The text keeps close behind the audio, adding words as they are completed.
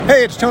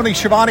Hey, it's Tony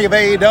Schiavone of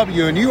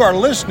AEW, and you are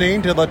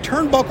listening to the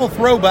Turnbuckle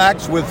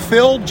Throwbacks with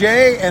Phil,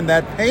 Jay, and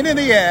that pain in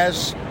the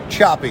ass,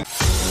 Choppy. Your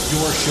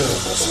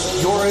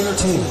shows, your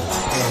entertainment,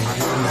 and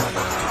your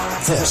network.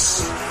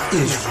 This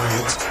is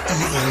Rant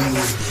EM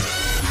Radio.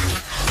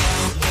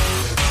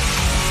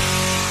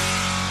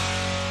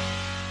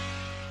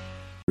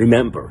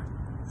 Remember,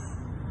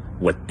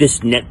 what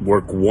this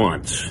network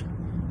wants,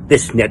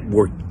 this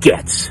network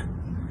gets.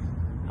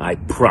 I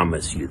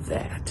promise you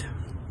that.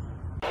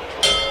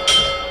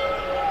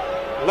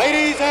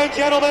 Ladies and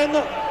gentlemen,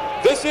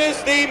 this is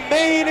the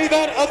main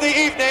event of the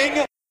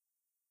evening.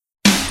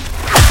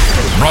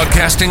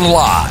 Broadcasting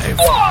live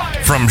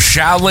from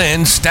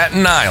Shaolin,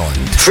 Staten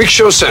Island. Freak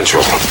Show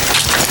Central.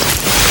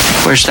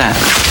 Where's that?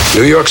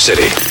 New York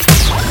City.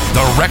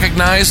 The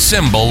recognized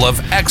symbol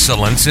of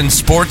excellence in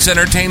sports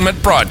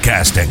entertainment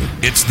broadcasting.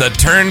 It's the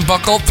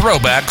Turnbuckle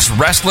Throwbacks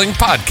Wrestling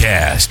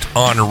Podcast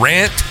on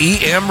Rant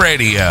EM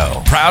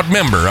Radio. Proud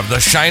member of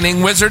the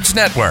Shining Wizards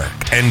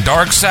Network and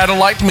Dark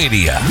Satellite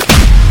Media.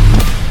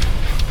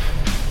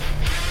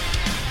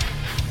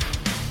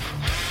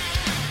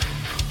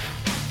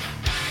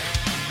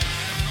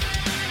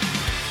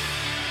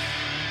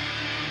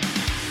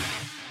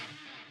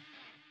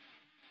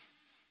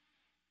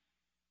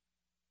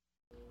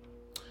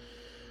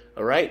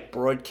 All right,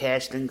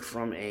 broadcasting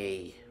from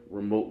a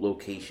remote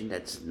location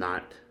that's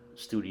not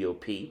Studio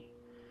P.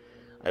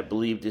 I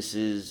believe this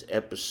is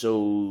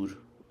episode,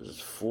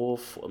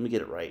 let me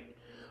get it right,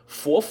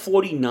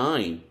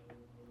 449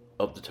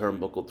 of the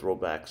Turnbuckle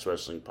Throwbacks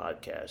Wrestling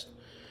Podcast.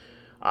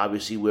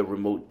 Obviously, we're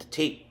remote to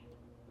tape.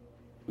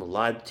 We're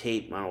live to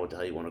tape. I don't know what the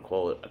hell you want to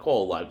call it. I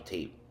call it live to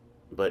tape.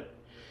 But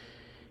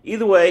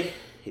either way,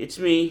 it's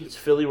me. It's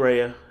Philly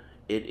Rhea.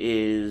 It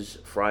is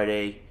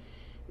Friday.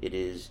 It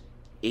is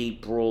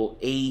April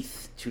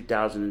 8th,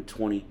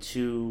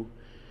 2022,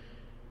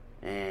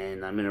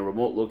 and I'm in a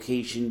remote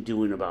location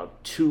doing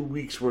about 2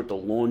 weeks worth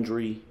of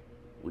laundry,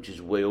 which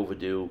is way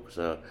overdue.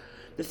 So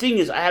the thing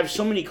is, I have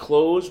so many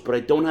clothes, but I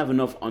don't have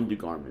enough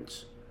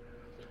undergarments.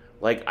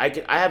 Like, I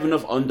have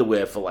enough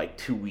underwear for like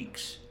 2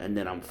 weeks, and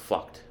then I'm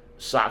fucked.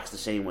 Socks the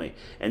same way.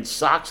 And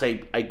socks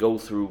I go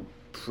through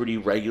pretty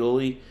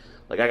regularly.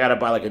 Like, I gotta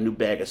buy like a new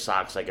bag of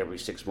socks like every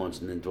 6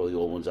 months and then throw the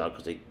old ones out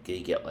because they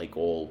get like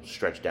all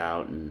stretched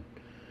out and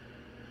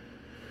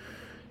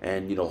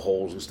you know,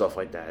 holes and stuff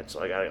like that.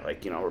 So I gotta,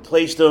 like, you know,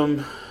 replace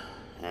them.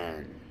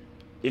 And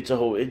it's a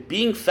whole...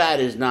 being fat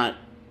is not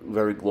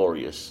very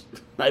glorious.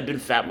 I've been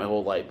fat my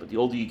whole life, but the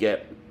older you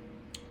get,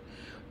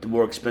 the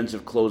more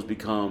expensive clothes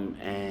become,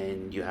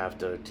 and you have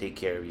to take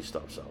care of your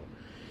stuff. So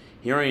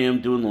here I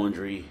am doing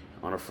laundry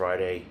on a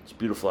Friday. It's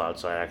beautiful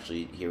outside,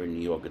 actually, here in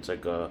New York. It's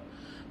like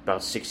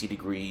about 60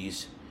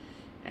 degrees,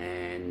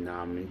 and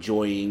I'm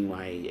enjoying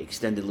my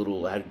extended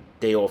little... I had a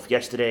day off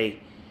yesterday.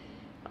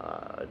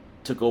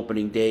 Took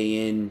opening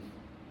day in.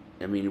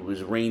 I mean, it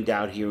was rained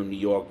out here in New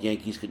York.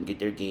 Yankees couldn't get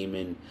their game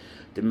in.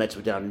 The Mets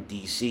were down in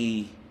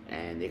D.C.,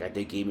 and they got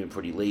their game in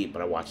pretty late,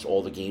 but I watched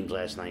all the games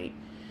last night.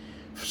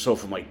 So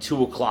from like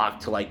 2 o'clock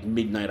to like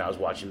midnight, I was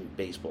watching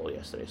baseball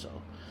yesterday. So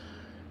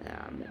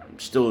I'm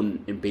still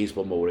in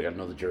baseball mode. I got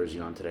another jersey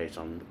on today,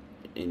 so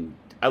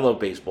I love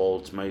baseball.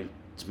 It's my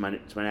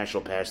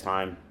national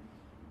pastime.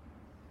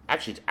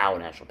 Actually, it's our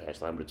national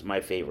pastime, but it's my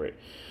favorite.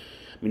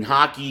 I mean,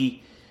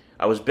 hockey,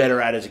 I was better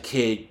at as a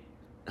kid.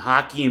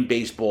 Hockey and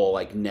baseball,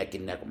 like neck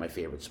and neck, with my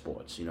favorite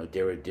sports. You know,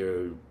 there were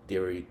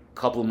a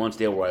couple of months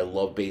there where I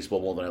love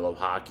baseball more than I love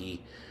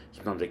hockey.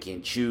 Sometimes I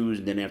can't choose,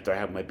 and then after I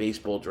have my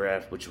baseball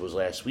draft, which was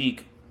last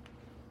week,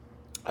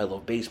 I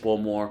love baseball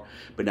more.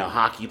 But now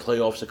hockey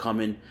playoffs are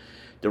coming.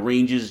 The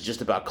Rangers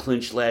just about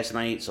clinched last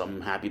night, so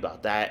I'm happy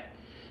about that.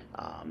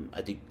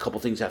 I think a couple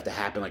things have to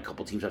happen, like a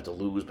couple teams have to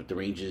lose, but the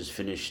Rangers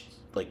finished,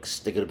 like,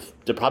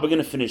 they're probably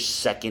going to finish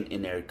second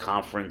in their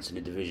conference in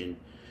the division.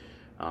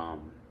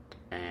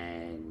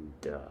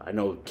 I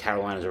know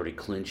Carolina's already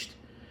clinched,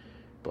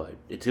 but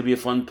it's going to be a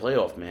fun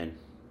playoff, man.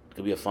 It's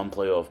going to be a fun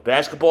playoff.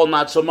 Basketball,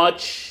 not so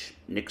much.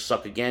 Knicks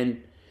suck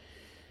again.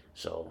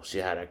 So, see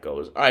how that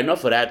goes. All right,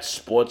 enough of that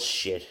sports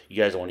shit. You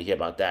guys don't want to hear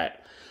about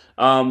that.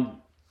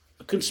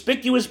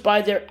 Conspicuous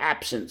by their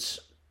absence,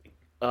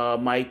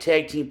 my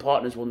tag team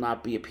partners will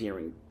not be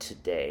appearing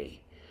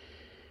today.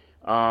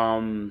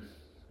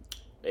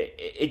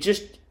 It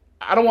just...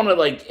 I don't want to,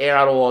 like, air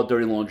out all our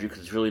dirty laundry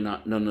because it's really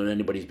none of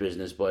anybody's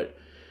business, but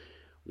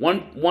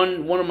one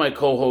of my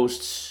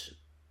co-hosts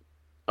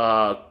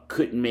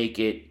couldn't make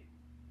it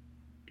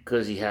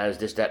because he has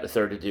this, that, and the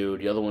third to do.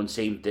 The other one,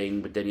 same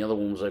thing, but then the other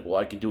one was like, well,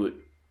 I can do it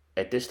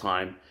at this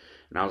time.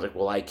 And I was like,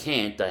 well, I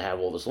can't. I have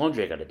all this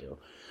laundry I got to do.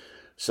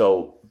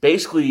 So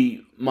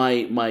basically,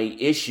 my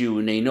issue,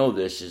 and they know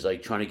this, is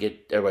like trying to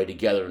get everybody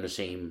together in the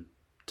same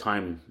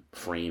time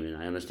frame. And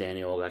I understand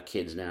they all got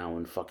kids now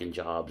and fucking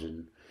jobs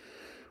and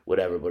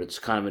whatever, but it's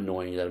kind of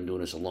annoying that I'm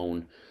doing this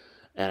alone.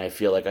 And I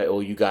feel like I owe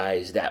you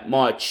guys that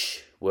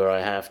much where I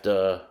have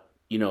to,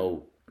 you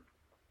know,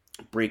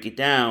 break it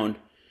down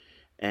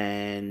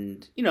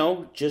and, you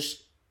know,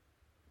 just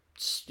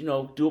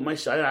do it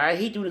myself. I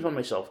hate doing this by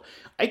myself.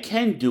 I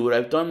can do it.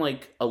 I've done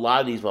like a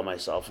lot of these by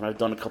myself, and I've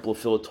done a couple of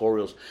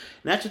filatorials.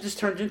 And that's what this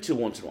turns into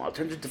once in a while. It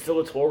turns into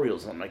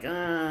filatorials. I'm like, I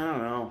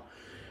don't know.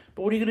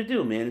 But what are you gonna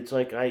do, man? It's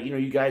like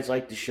you guys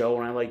like the show,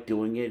 and I like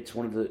doing it. It's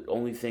one of the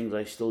only things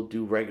I still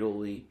do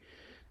regularly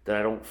that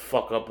I don't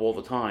fuck up all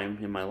the time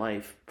in my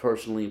life,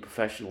 personally and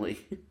professionally.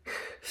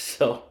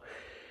 So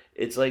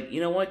it's like, you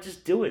know what?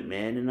 Just do it,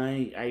 man. And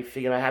I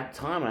figured I have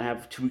time. I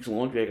have 2 weeks of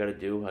laundry I got to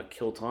do. I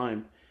kill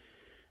time.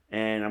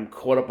 And I'm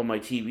caught up on my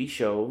TV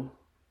show.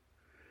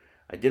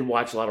 I did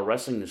watch a lot of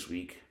wrestling this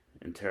week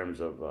in terms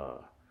of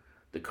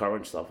the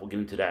current stuff. We'll get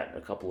into that in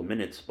a couple of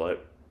minutes.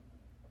 But,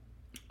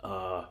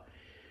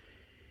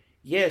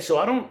 yeah, so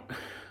I don't...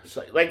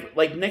 So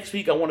like next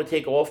week I want to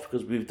take off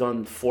because we've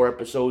done 4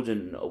 episodes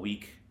in a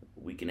week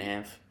and a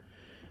half.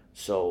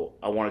 So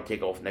I want to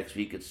take off next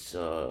week. It's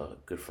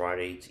Good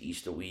Friday. It's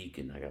Easter week,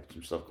 and I got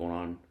some stuff going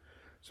on,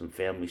 some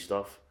family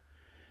stuff.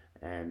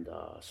 And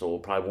so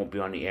it probably won't be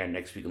on the air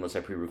next week unless I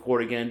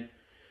pre-record again.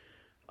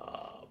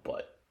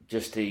 But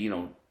just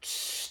to,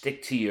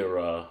 stick to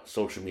your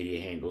social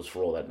media handles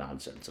for all that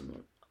nonsense.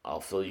 And I'll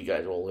fill you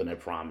guys all in, I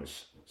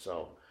promise.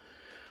 So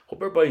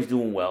hope everybody's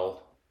doing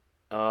well.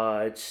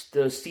 It's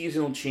the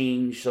seasonal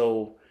change,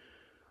 so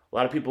a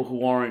lot of people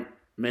who aren't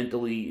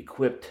mentally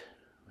equipped,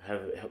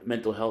 have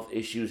mental health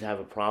issues, have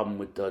a problem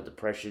with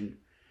depression.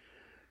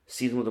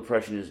 Seasonal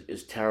depression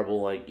is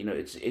terrible. Like,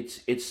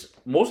 it's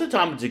most of the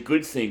time it's a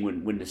good thing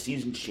when the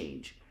seasons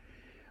change.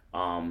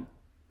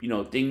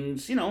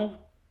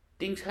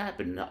 Things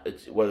happen.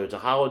 Whether it's a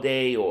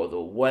holiday or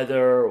the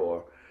weather,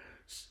 or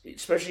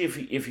especially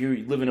if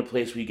you live in a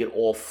place where you get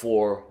all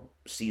 4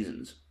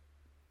 seasons.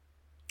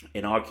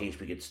 In our case,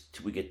 we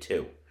get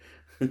 2.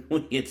 We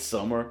get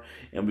summer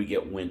and we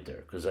get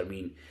winter. Because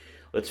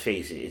let's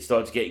face it, it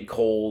starts getting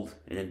cold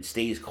and then it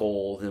stays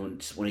cold,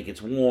 and when it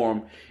gets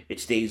warm, it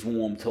stays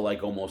warm till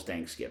like almost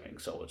Thanksgiving.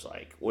 So it's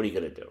like, what are you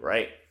gonna do,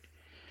 right?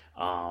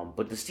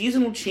 But the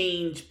seasonal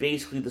change,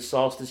 basically the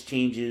solstice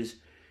changes,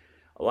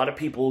 a lot of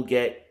people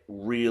get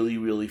really,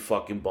 really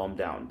fucking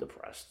bummed out and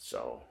depressed.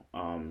 So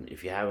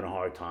if you're having a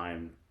hard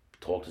time,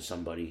 talk to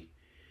somebody.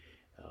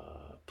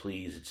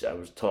 Please. I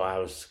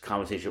was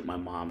conversation with my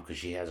mom because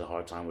she has a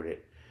hard time with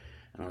it,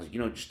 and I was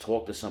like, just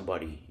talk to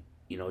somebody.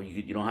 You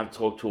don't have to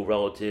talk to a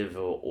relative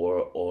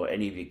or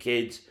any of your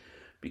kids,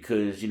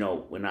 because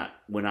we're not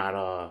what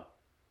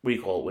do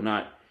you call it?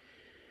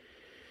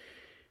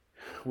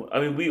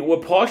 We're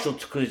partial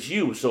because it's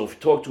you. So if you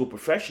talk to a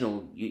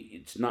professional,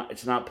 it's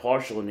not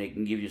partial, and they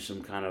can give you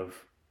some kind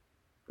of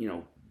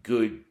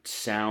good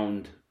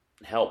sound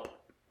help.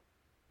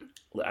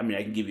 I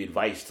can give you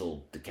advice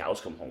till the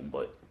cows come home,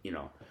 but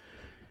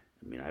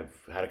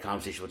I've had a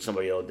conversation with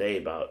somebody the other day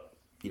about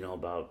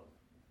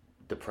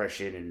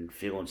depression and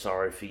feeling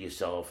sorry for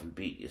yourself and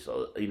beat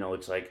yourself.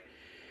 It's like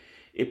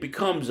it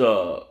becomes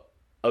a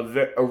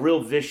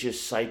real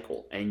vicious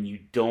cycle, and you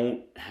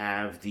don't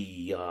have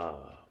the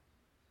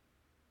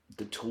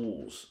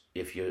tools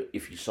if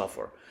you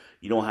suffer.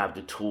 You don't have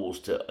the tools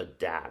to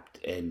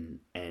adapt and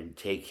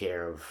take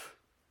care of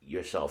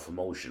yourself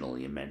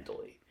emotionally and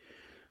mentally.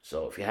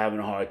 So if you're having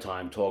a hard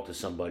time, talk to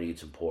somebody.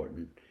 It's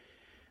important.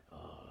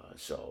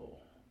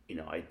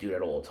 I do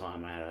that all the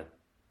time. I had to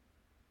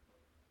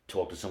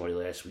talk to somebody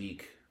last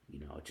week,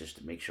 just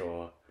to make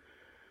sure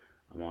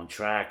I'm on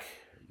track.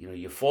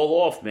 You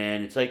fall off,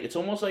 man. It's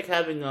almost like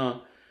having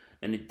an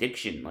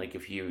addiction. Like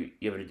if you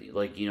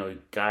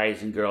have,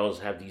 guys and girls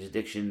have these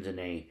addictions, and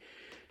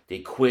they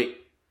quit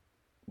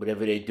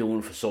whatever they're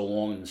doing for so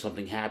long, and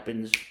something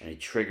happens and it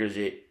triggers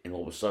it, and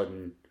all of a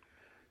sudden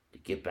they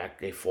get back,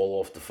 they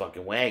fall off the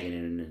fucking wagon,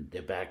 and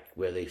they're back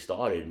where they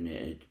started.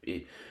 And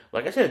it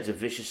like I said, it's a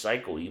vicious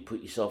cycle. You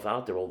put yourself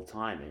out there all the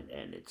time,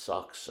 and it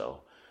sucks.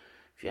 So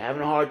if you're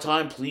having a hard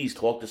time, please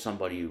talk to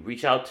somebody.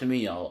 Reach out to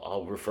me.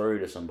 I'll refer you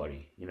to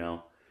somebody.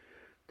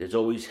 There's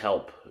always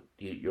help.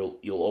 You'll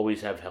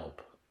always have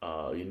help.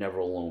 You're never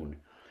alone.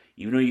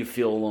 Even though you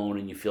feel alone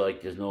and you feel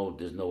like there's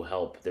no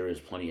help, there is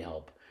plenty of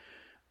help.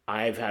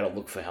 I've had to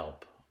look for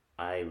help.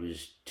 I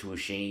was too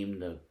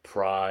ashamed,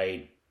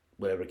 pride,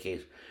 whatever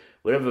case,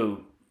 whatever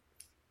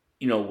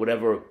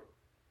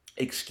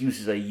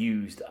excuses I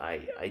used,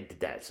 I did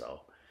that.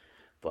 So,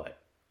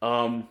 but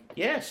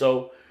yeah.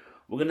 So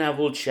we're gonna have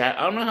a little chat.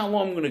 I don't know how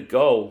long I'm gonna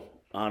go.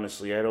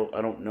 Honestly, I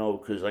don't know,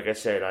 because like I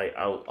said,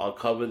 I'll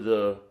cover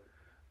the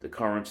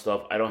current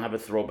stuff. I don't have a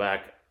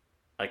throwback.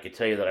 I could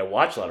tell you that I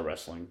watch a lot of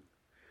wrestling,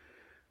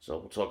 so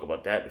we'll talk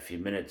about that in a few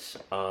minutes.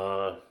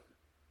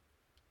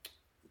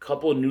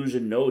 Couple of news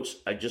and notes.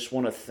 I just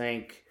want to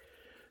thank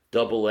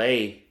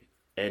AA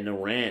and The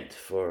Rant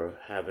for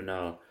having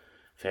a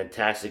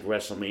fantastic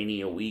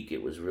WrestleMania week.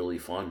 It was really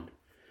fun.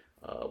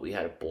 We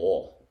had a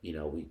ball.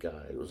 I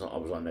was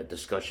on that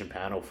discussion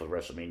panel for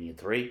WrestleMania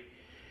 3,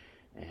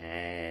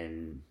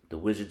 and the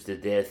Wizards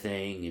did their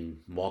thing, and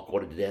Mark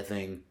Order did their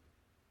thing,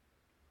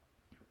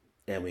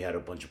 and we had a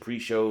bunch of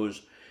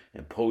pre-shows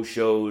and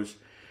post-shows,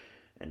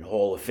 and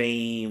Hall of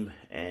Fame,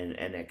 and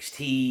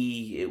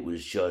NXT. It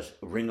was just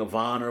Ring of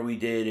Honor we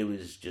did. It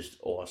was just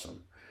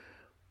awesome.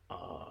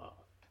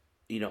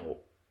 You know,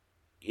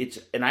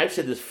 and I've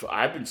said this.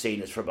 I've been saying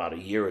this for about a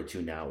year or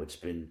two now. It's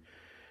been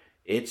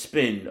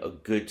a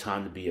good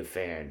time to be a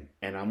fan,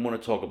 and I'm going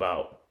to talk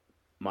about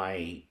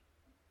a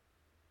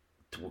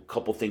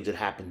couple things that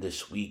happened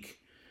this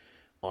week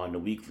on the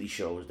weekly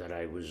shows that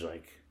I was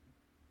like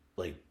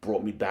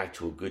brought me back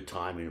to a good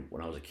time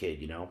when I was a kid.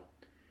 You know.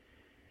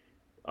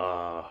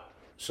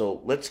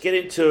 So let's get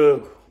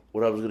into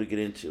what I was going to get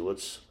into.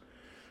 Let's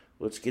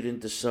get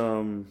into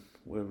some.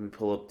 Let me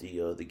pull up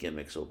the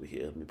gimmicks over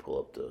here. Let me pull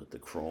up the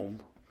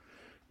Chrome.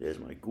 There's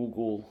my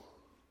Google.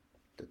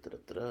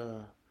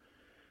 All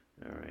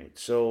right.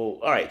 So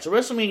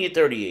WrestleMania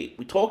 38.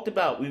 We talked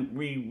about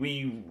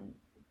we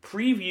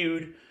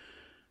previewed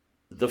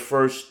the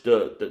first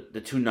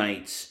the 2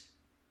 nights,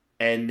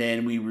 and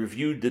then we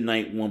reviewed the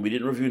night 1. We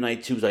didn't review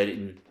night 2 because I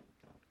didn't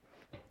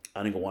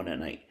go on that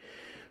night.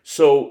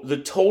 So the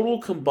total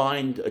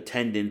combined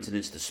attendance, and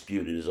it's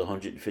disputed, is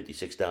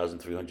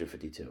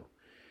 156,352.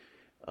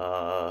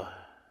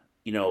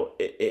 You know,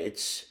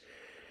 it's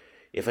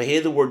if I hear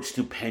the word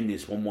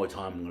stupendous one more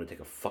time, I'm gonna take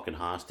a fucking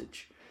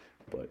hostage.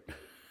 But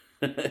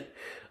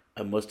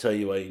I must tell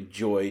you, I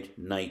enjoyed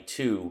night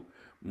 2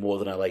 more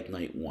than I liked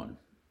night 1.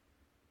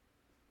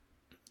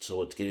 So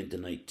let's get into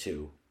night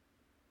 2,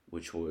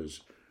 which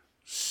was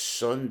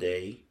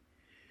Sunday,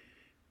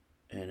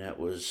 and that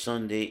was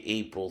Sunday,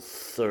 April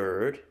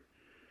 3rd.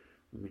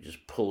 Let me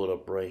just pull it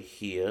up right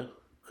here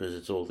because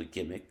it's all the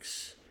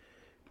gimmicks.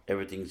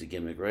 Everything's a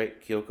gimmick,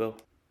 right, Kyoko?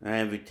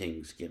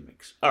 Everything's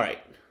gimmicks. All right.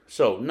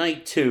 So,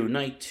 night 2.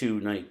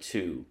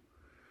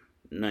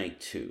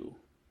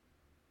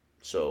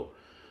 So,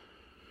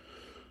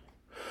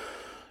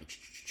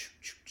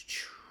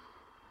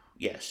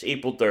 yes,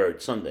 April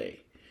 3rd, Sunday.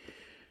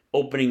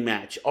 Opening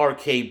match,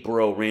 RK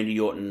Bro, Randy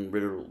Orton,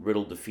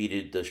 Riddle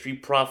defeated the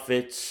Street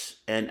Profits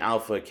and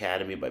Alpha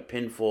Academy by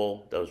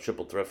pinfall. That was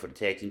triple threat for the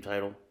tag team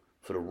title,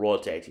 for the Raw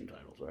tag team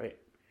titles, right?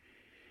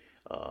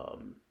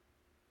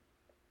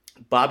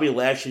 Bobby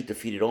Lashley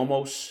defeated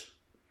Omos.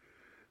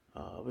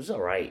 It was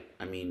all right.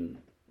 I mean,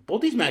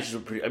 both these matches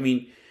were pretty. I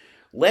mean,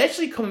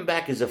 Lashley coming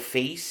back as a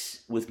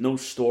face with no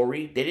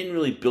story. They didn't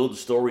really build the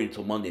story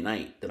until Monday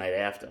night, the night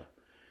after.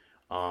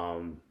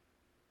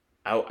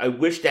 I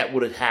wish that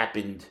would have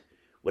happened.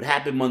 What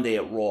happened Monday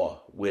at Raw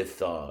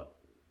with and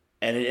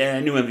I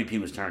knew MVP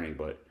was turning,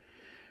 but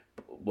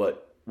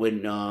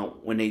when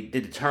they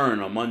did the turn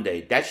on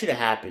Monday, that should have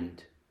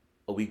happened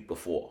a week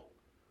before.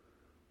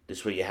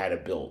 This way you had a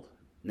build.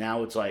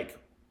 Now it's like,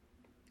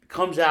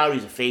 comes out,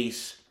 he's a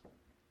face.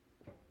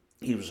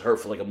 He was hurt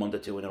for like a month or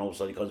two, and then all of a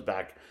sudden he comes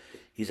back,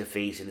 he's a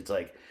face, and it's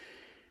like,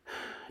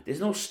 there's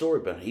no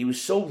story about it. He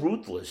was so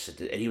ruthless,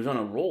 and he was on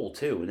a roll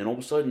too, and then all of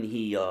a sudden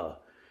he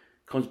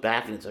comes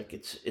back, and it's like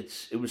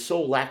it was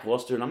so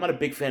lackluster. And I'm not a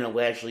big fan of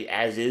Lashley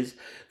as is,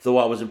 though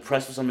I was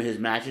impressed with some of his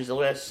matches the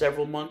last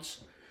several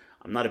months.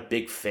 I'm not a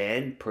big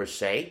fan per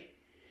se,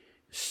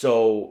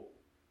 so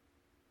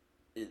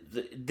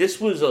this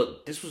was a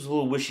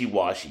little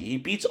wishy-washy. He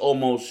beats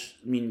Omos.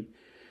 I mean,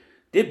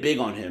 they're big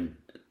on him.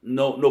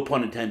 No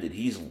pun intended.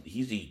 He's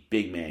a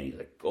big man. He's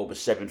like over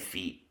 7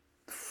 feet,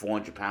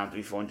 400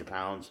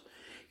 pounds.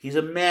 He's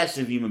a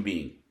massive human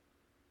being.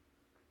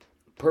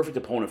 Perfect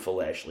opponent for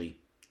Lashley,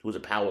 who's a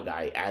power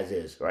guy as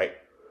is, right?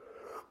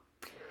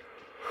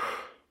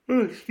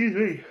 Oh, excuse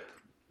me.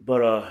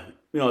 But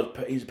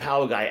he's a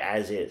power guy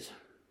as is.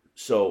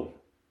 So,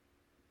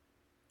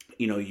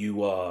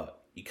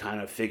 you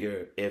kind of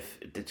figure if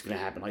it's going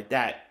to happen like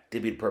that,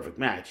 it'd be the perfect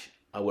match.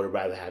 I would have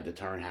rather had the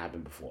turn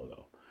happen before,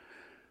 though.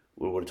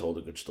 We would have told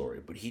a good story.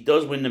 But he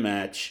does win the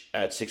match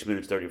at 6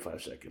 minutes,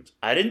 35 seconds.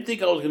 I didn't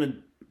think I was going to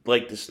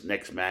like this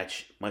next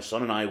match. My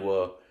son and I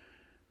were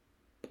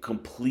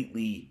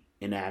completely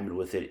enamored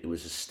with it. It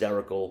was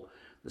hysterical.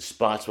 The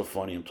spots were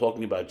funny. I'm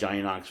talking about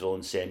Johnny Knoxville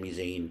and Sami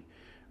Zayn.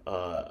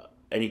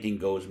 Anything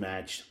goes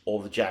match.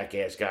 All the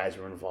Jackass guys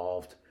were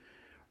involved.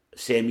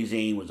 Sami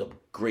Zayn was a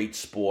great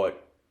sport.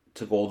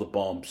 Took all the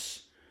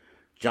bumps.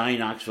 Johnny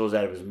Knoxville was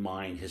out of his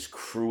mind. His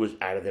crew was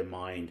out of their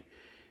mind.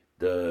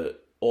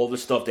 All the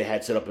stuff they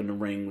had set up in the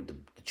ring with the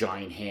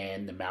giant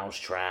hand, the mouse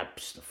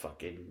traps,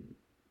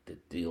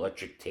 the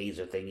electric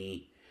taser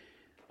thingy.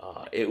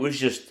 It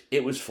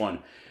was fun.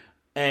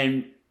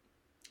 And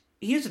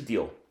here's the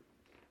deal.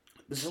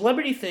 The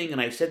celebrity thing, and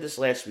I said this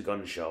last week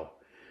on the show,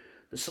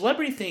 the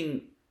celebrity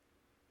thing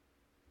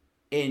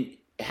it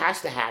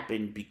has to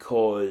happen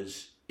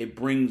because it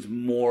brings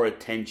more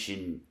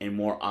attention and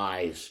more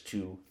eyes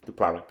to the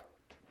product.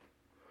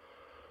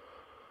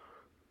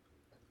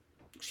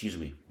 Excuse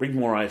me. Bring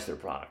more eyes to the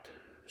product.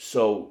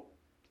 So,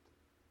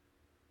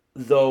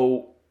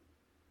 though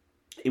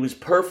it was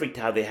perfect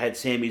how they had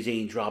Sami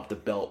Zayn drop the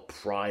belt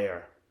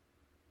prior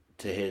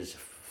to his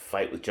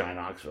fight with John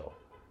Knoxville.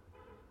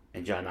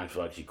 And John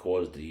Knoxville actually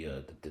caused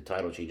the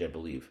title change, I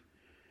believe.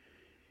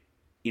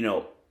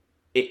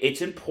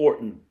 It's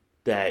important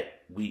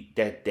that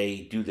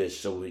they do this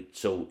so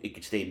it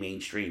could stay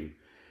mainstream.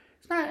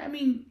 It's not. I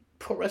mean,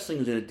 pro wrestling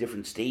is in a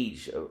different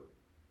stage. It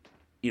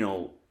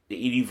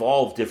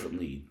evolved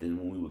differently than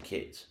when we were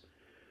kids.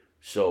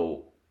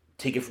 So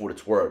take it for what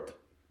it's worth.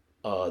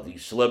 The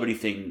celebrity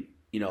thing,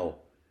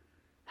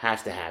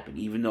 has to happen.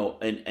 Even though,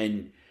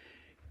 and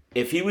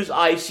if he was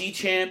IC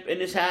champ and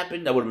this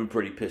happened, I would have been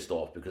pretty pissed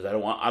off because I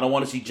don't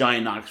want to see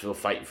Johnny Knoxville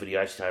fighting for the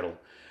IC title.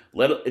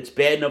 It's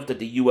bad enough that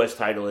the US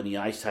title and the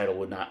IC title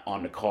were not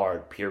on the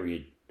card,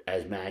 period,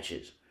 as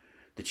matches.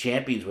 The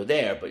champions were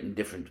there, but in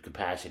different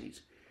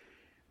capacities.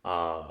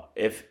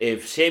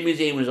 If Sami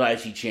Zayn was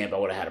IC champ, I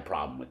would have had a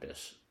problem with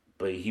this.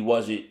 But he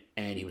wasn't,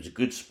 and he was a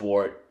good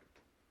sport.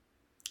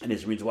 And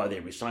there's a reason why they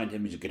re-signed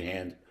him. He's a good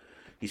hand.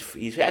 He's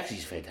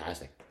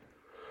fantastic.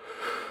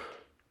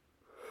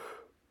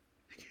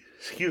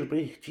 Excuse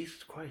me,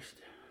 Jesus Christ.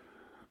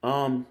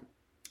 So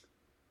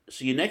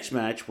your next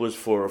match was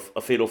for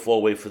a fatal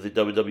four-way for the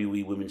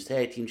WWE Women's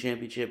Tag Team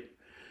Championship.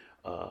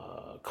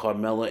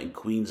 Carmella and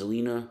Queen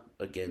Zelina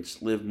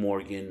against Liv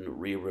Morgan,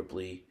 Rhea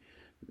Ripley,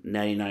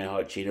 Natty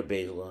Neidhart, Shayna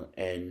Baszler,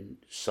 and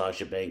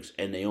Sasha Banks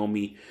and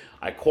Naomi.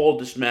 I called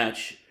this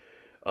match.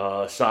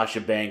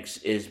 Sasha Banks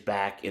is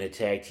back in a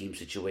tag team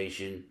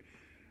situation,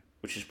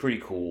 which is pretty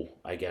cool,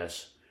 I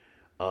guess.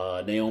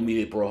 Naomi,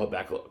 they brought her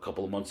back a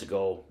couple of months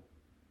ago.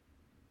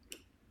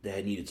 They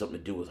had needed something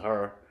to do with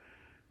her.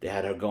 They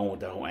had her going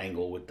with that whole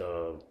angle with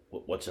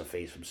what's her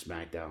face from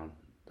SmackDown,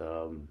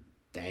 the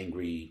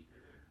angry,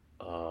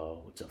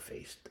 what's her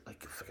face? I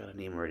forgot her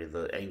name already.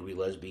 The angry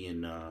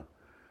lesbian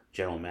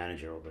general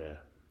manager over there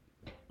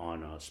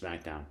on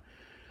SmackDown.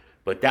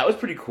 But that was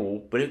pretty cool.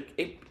 But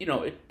it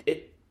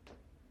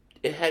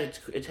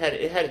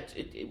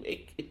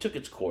took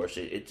its course.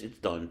 It's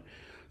done.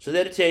 So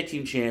they're the tag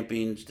team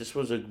champions. This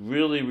was a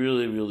really,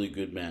 really, really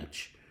good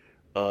match.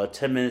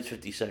 10 minutes,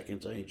 50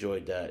 seconds. I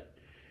enjoyed that.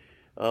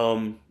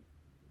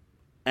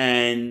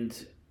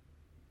 And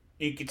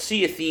you could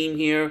see a theme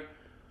here.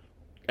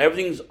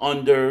 Everything's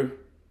under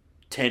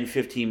 10,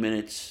 15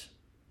 minutes.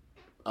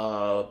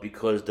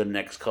 Because the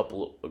next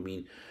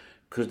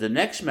because the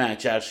next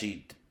match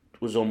actually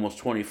was almost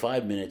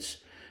 25 minutes.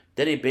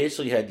 Then they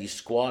basically had these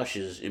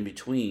squashes in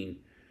between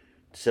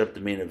to set up the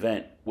main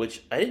event,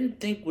 which I didn't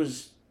think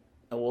was...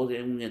 Well, we'll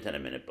get into that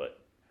in a minute, but...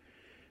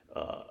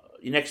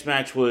 Your next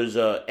match was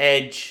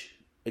Edge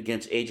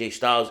against AJ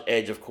Styles.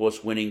 Edge, of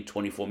course, winning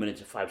 24 minutes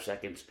and 5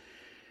 seconds.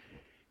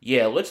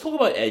 Yeah, let's talk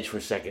about Edge for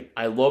a second.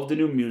 I love the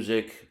new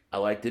music. I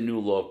like the new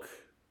look.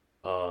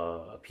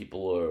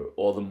 People are...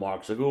 All the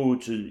marks like, oh,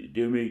 it's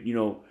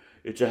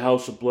a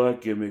House of Black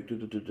gimmick.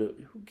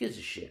 Who gives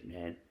a shit,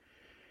 man?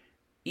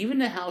 Even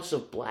the House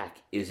of Black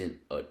isn't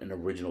an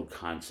original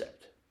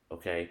concept,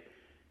 okay?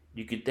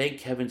 You could thank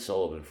Kevin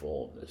Sullivan for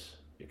all of this,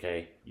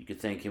 okay? You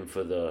could thank him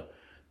for the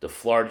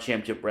Florida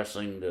Championship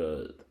Wrestling,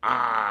 the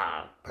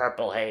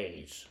Purple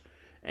Haze.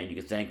 And you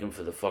could thank him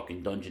for the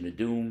fucking Dungeon of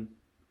Doom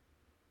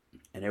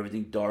and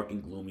everything dark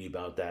and gloomy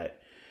about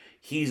that.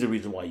 He's the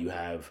reason why you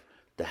have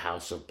the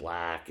House of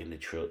Black and the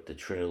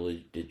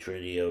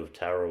Trinity of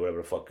Terror, whatever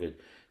the fuck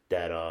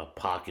that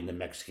Pac and the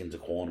Mexicans are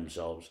calling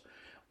themselves.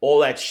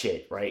 All that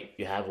shit, right?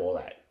 You have all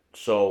that.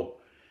 So,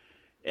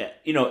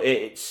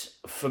 it's,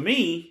 for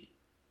me,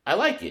 I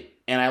like it.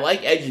 And I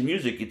like Edge's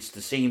music. It's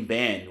the same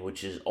band,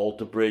 which is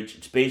Alter Bridge.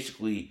 It's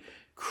basically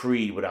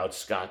Creed without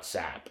Scott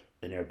Sapp.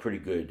 And they're pretty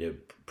good. They're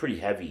pretty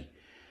heavy.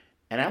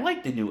 And I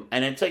like the new,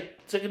 and it's like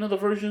another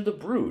version of The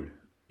Brood.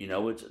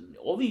 It's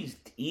all these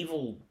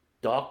evil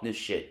darkness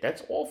shit.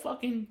 That's all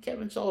fucking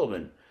Kevin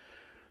Sullivan.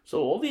 So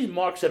all these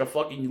marks that are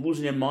fucking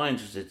losing their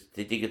minds because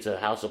they think it's a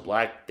House of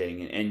Black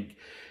thing.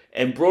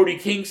 And Brody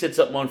King said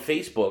something on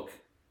Facebook.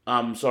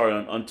 On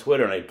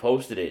Twitter, and I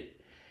posted it.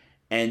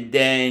 And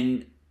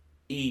then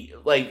he,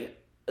 like,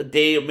 a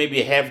day, maybe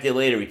a half day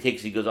later,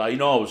 he goes, I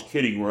was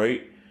kidding,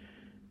 right?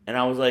 And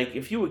I was like,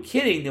 if you were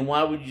kidding, then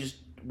why would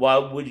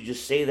you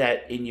just say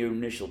that in your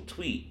initial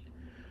tweet?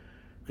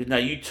 Because now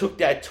you took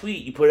that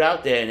tweet, you put it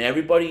out there, and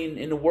everybody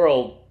in the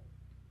world,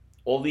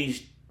 all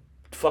these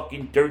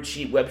fucking dirt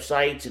sheet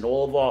websites and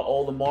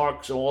all the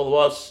marks and all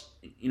of us,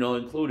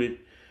 included,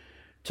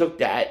 took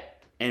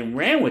that and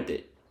ran with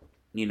it,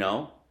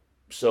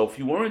 So if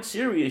you weren't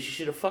serious, you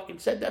should have fucking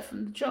said that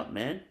from the jump,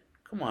 man.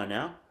 Come on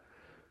now.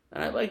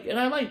 And I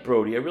like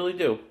Brody, I really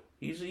do.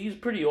 He's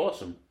pretty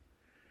awesome.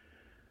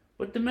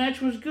 But the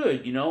match was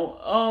good,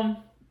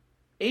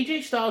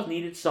 AJ Styles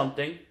needed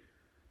something.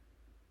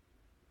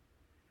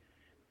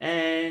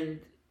 And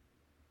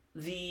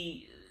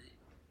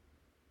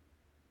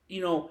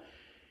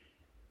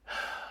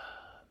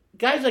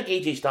guys like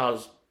AJ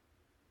Styles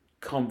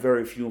come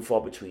very few and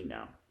far between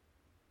now.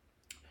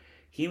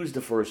 He was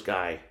the first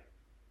guy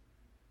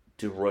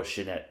to rush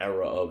in that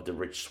era of the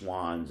Rich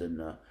Swans and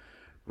the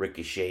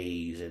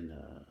Ricochets and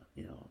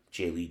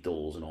Jay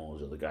Lethals and all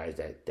those other guys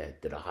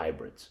that are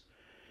hybrids.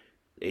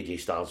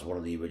 AJ Styles is one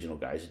of the original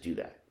guys to do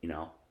that,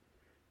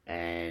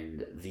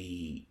 And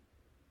the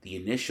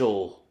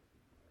initial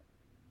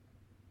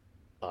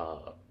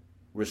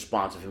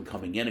response of him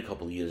coming in a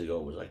couple of years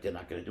ago was like, they're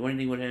not going to do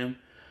anything with him.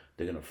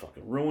 They're going to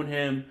fucking ruin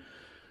him.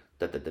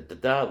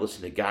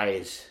 Listen, the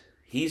guy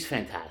he's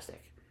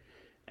fantastic.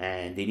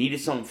 And they needed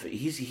something.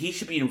 He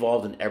should be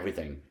involved in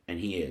everything, and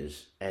he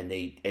is. And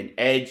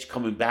Edge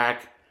coming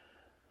back,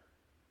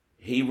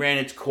 he ran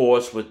its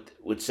course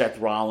with Seth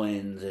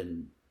Rollins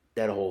and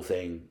that whole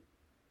thing.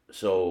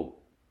 So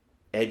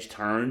Edge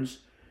turns,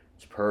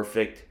 it's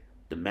perfect.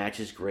 The match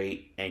is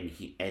great, and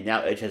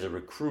now Edge has a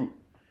recruit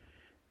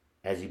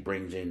as he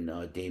brings in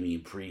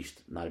Damian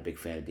Priest. Not a big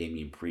fan of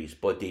Damian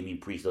Priest, but Damian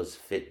Priest does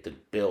fit the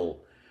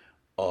bill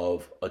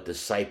of a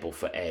disciple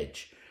for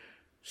Edge.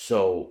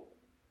 So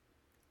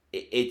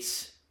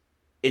it's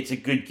a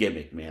good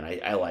gimmick, man.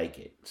 I like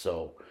it.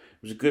 So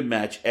it was a good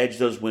match. Edge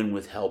does win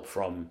with help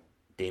from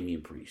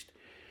Damian Priest.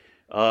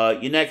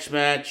 Your next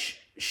match,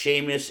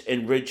 Sheamus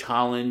and Ridge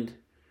Holland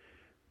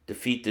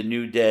defeat the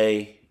New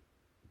Day.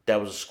 That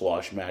was a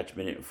squash match,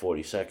 minute and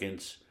 40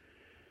 seconds.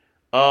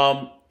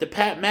 The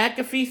Pat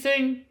McAfee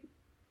thing,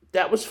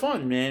 that was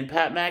fun, man.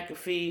 Pat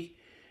McAfee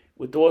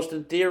with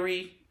Austin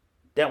Theory,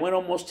 that went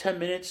almost 10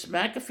 minutes.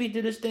 McAfee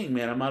did his thing,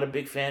 man. I'm not a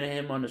big fan of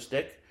him on the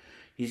stick.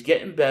 He's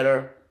getting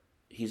better.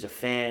 He's a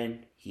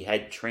fan. He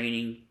had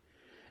training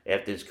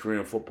after his career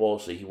in football,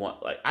 so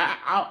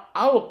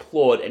I'll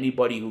applaud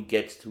anybody who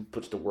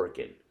puts the work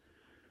in.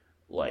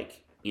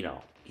 Like,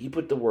 he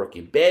put the work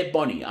in. Bad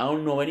Bunny, I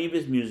don't know any of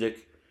his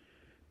music,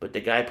 but the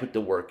guy put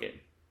the work in.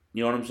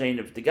 You know what I'm saying?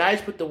 If the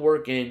guys put the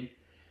work in,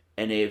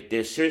 and if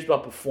they're serious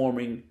about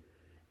performing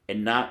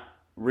and not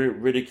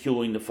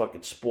ridiculing the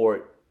fucking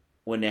sport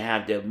when they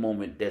have their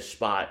moment, their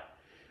spot,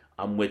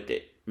 I'm with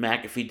it.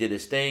 McAfee did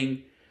his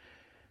thing.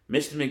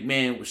 Mr.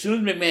 McMahon, as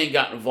soon as McMahon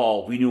got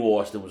involved, we knew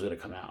Austin was going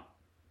to come out.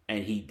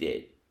 And he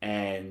did.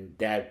 And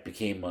that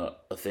became a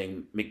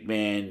thing.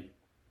 McMahon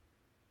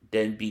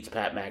then beats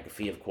Pat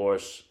McAfee, of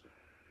course.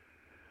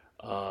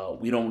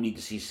 We don't need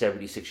to see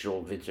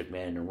 76-year-old Vince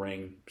McMahon in the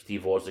ring.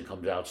 Steve Austin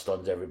comes out,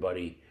 stuns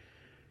everybody,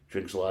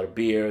 drinks a lot of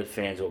beer,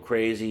 fans go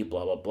crazy,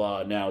 blah, blah,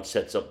 blah. Now it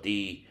sets up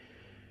the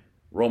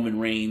Roman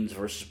Reigns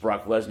versus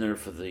Brock Lesnar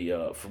for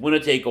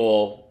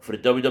winner-take-all for the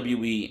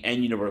WWE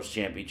and Universal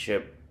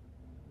Championship.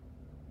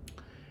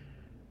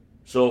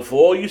 So for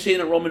all you saying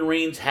that Roman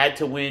Reigns had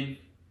to win,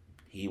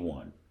 he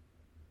won.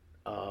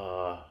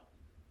 All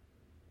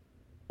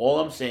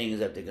I'm saying is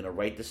that they're going to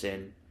write this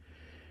in.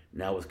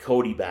 Now with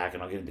Cody back,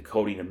 and I'll get into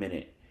Cody in a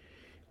minute,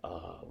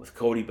 with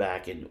Cody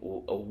back and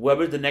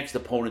whoever the next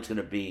opponent's going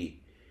to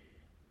be,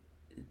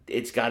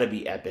 it's got to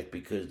be epic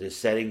because they're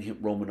setting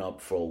Roman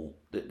up for,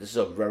 this is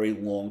a very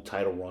long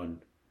title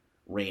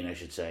reign, I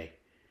should say.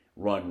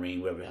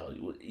 Reign, whatever the hell.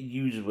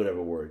 Use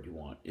whatever word you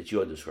want. It's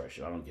your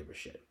discretion. I don't give a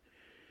shit.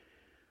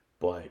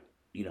 But,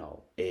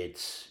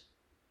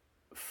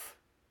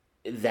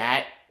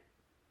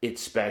 it's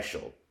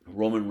special.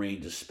 Roman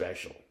Reigns is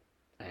special.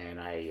 And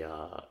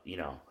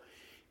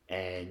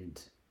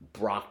and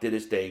Brock did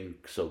his thing,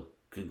 so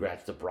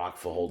congrats to Brock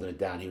for holding it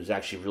down. He was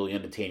actually really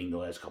entertaining the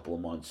last couple of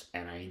months,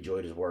 and I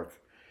enjoyed his work.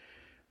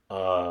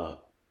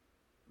 Paul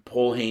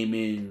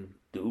Heyman,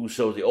 the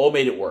Usos, they all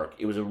made it work.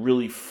 It was a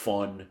really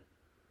fun,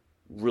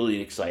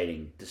 really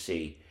exciting to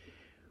see.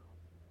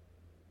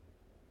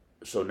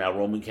 So now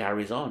Roman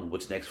carries on.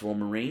 What's next for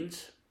Roman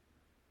Reigns?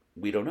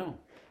 We don't know.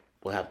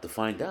 We'll have to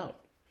find out.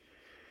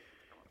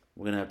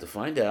 We're going to have to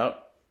find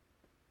out.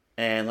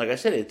 And like I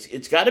said,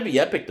 it's got to be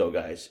epic, though,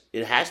 guys.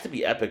 It has to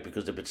be epic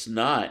because if it's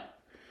not,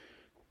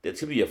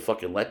 it's going to be a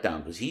fucking letdown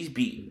because he's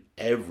beaten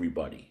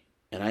everybody.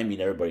 And I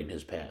mean everybody in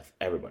his path.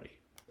 Everybody.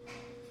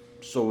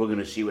 So we're going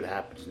to see what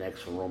happens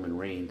next for Roman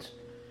Reigns.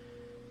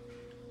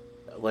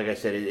 Like I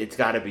said, it's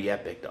got to be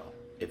epic, though.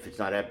 If it's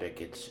not epic,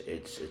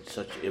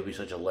 it'll be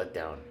such a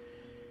letdown.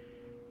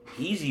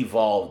 He's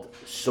evolved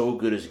so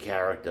good as a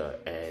character,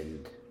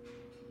 and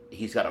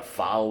he's got a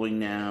following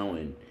now,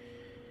 and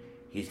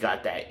he's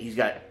got a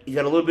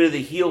little bit of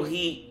the heel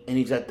heat, and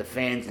he's got the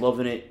fans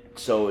loving it.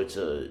 So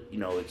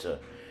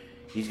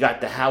he's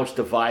got the house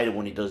divided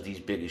when he does these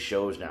biggest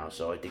shows now.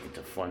 So I think it's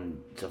a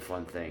fun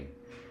thing.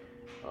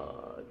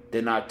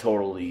 They're not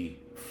totally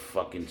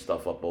fucking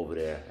stuff up over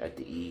there at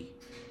the E.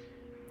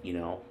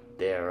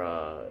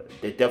 They're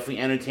definitely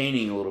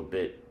entertaining a little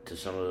bit to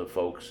some of the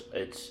folks.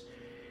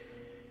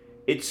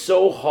 It's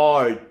so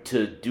hard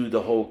to do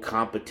the whole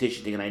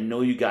competition thing, and I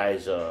know you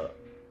guys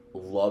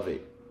love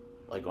it,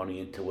 like on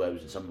the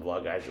interwebs and some of our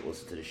guys that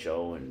listen to the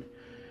show, and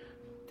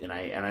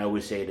I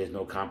always say there's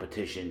no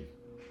competition.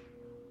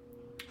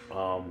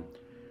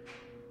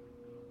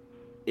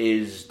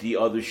 Is the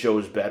other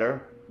shows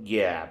better?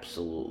 Yeah,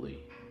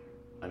 absolutely.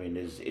 I mean,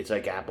 it's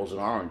like apples and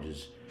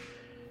oranges.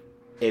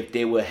 If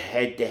they were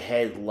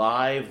head-to-head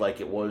live like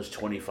it was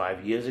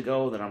 25 years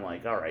ago, then I'm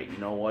like, all right, you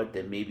know what?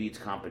 Then maybe it's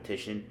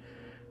competition.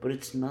 But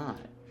it's not.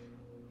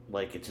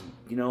 Like, it's a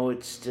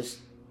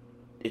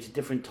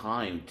different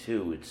time,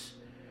 too.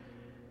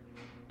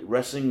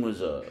 Wrestling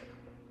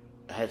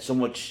had so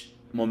much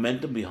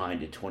momentum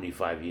behind it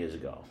 25 years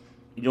ago.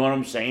 You know what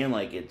I'm saying?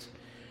 Like,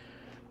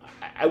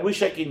 I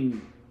wish I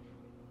can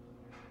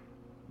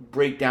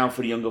break down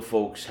for the younger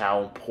folks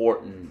how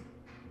important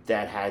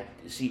that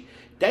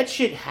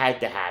shit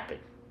had to happen.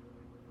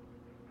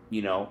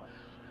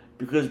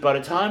 Because by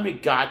the time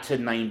it got to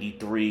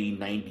 93,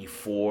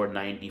 94,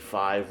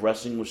 95,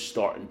 wrestling was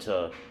starting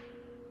to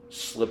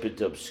slip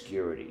into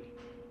obscurity.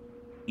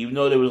 Even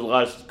though there was a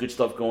lot of good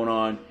stuff going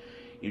on,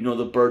 You know,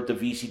 the birth of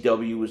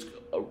ECW was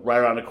right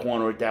around the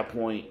corner at that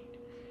point.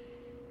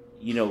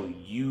 You know,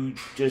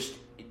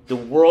 the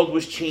world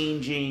was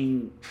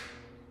changing,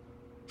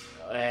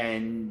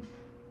 and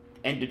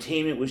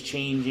entertainment was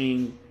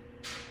changing.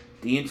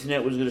 The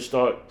internet was going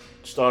to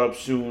start up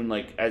soon,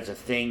 like as a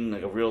thing,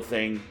 like a real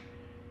thing.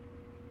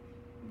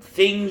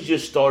 Things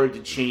just started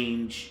to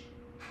change,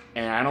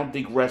 and I don't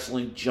think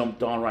wrestling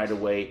jumped on right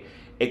away,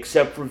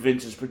 except for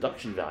Vince's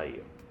production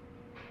value.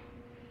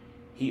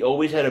 He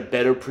always had a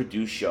better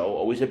produced show,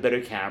 always had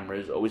better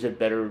cameras, always had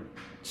better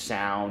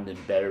sound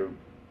and better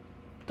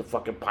the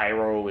fucking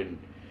pyro, and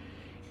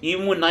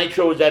even when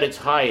Nitro was at its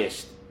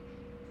highest,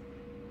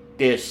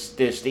 their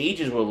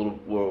stages were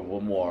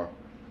were more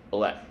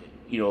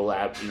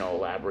elaborate and all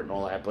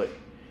that, but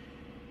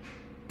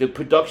the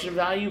production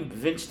value,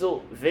 Vince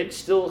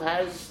still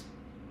has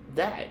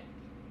that.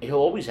 He'll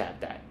always have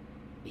that.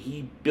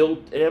 He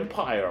built an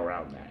empire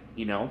around that,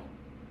 you know.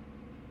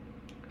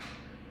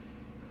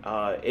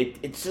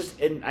 It's just,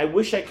 and I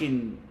wish I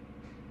can,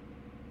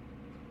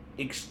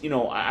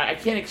 I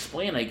can't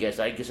explain. I guess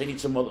I need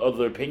some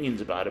other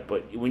opinions about it.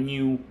 But when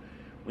you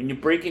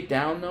break it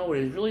down, though,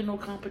 there's really no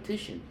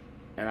competition.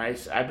 And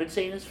I've been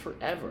saying this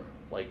forever,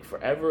 like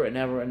forever and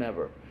ever and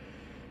ever.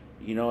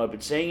 You know, I've been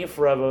saying it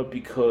forever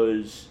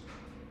because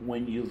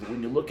when you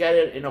look at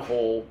it in a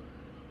whole,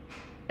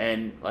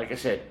 and like I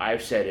said,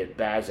 I've said it.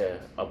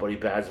 Our buddy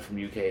Bazza from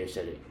UK has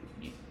said it.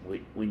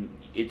 When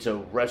it's a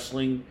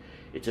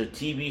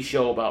TV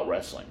show about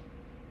wrestling,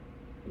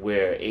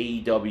 where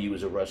AEW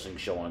is a wrestling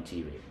show on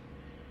TV,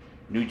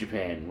 New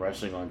Japan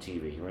wrestling on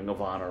TV, Ring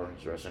of Honor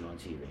is wrestling on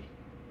TV.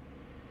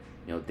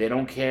 You know, they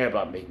don't care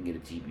about making it a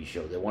TV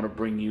show. They want to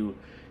bring you.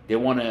 They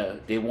want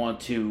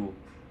to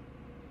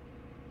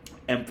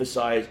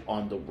emphasize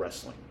on the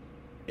wrestling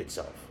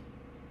itself.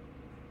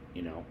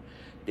 You know,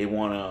 they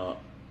want to,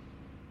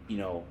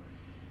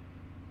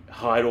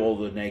 hide all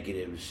the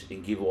negatives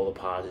and give all the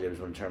positives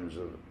in terms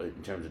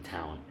of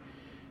talent.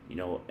 You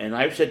know, and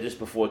I've said this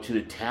before too.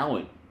 The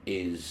talent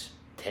is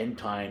 10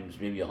 times,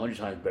 maybe 100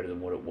 times better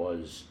than what it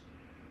was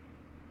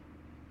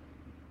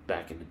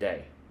back in the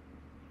day.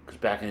 Because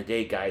back in the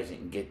day, guys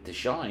didn't get to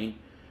shine.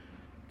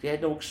 They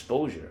had no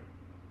exposure.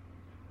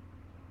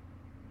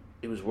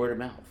 It was word of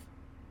mouth.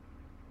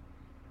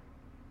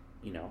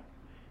 You know,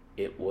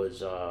 it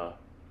was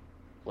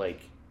like,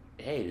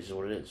 hey, this is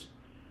what it is.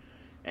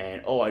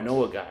 And, oh, I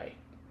know a guy.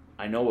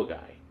 You know,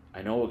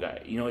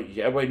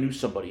 everybody knew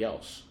somebody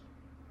else.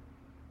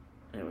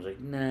 And it was like,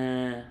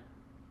 nah,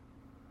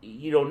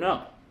 you don't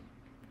know.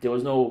 There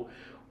was no...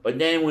 But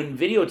then when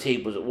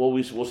videotape was... Well,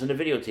 we'll send a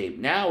videotape.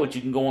 Now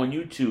you can go on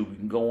YouTube. You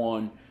can go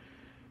on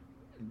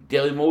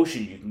Daily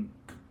Motion. You can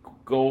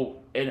go...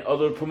 And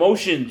other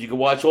promotions. You can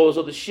watch all this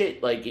other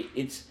shit. Like,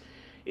 it's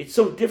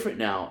so different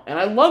now. And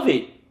I love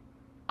it.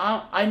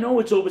 I know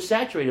it's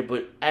oversaturated,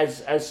 but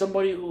as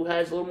somebody who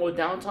has a little more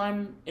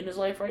downtime in his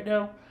life right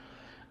now,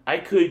 I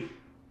could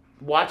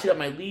watch it at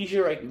my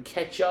leisure. I can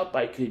catch up.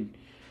 I could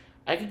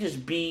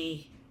just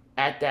be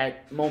at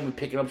that moment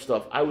picking up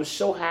stuff. I was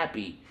so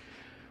happy.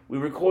 We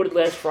recorded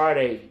last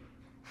Friday,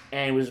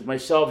 and it was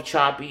myself,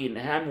 Choppy, and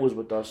Ham was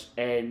with us.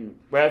 And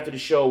right after the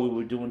show, we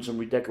were doing some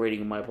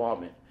redecorating in my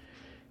apartment.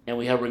 And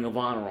we had Ring of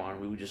Honor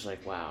on. We were just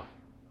like, wow,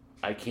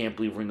 I can't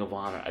believe Ring of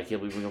Honor. I can't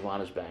believe Ring of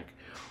Honor's back.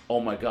 Oh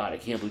my God, I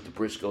can't believe the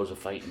Briscoes are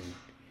fighting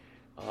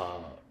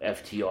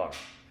FTR.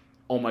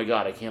 Oh my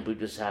God, I can't believe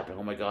this is happening.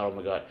 Oh my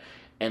God.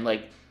 And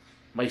like,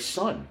 my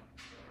son,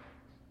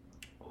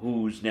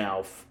 who's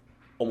now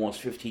almost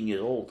 15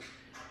 years old,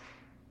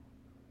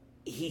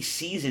 he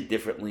sees it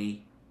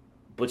differently,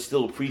 but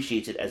still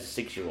appreciates it as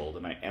a 6-year-old,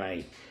 and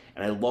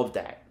I love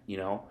that. You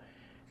know,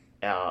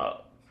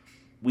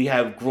 we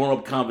have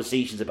grown-up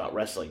conversations about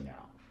wrestling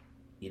now.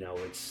 You know,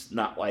 it's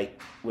not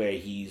like where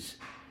he's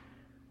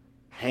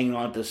hanging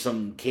on to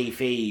some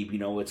kayfabe. You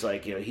know, it's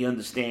like, you know, he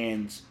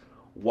understands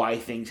why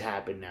things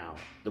happen now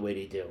the way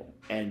they do.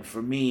 And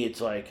for me, it's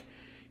like,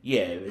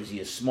 yeah, is he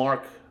a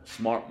smart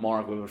Mark,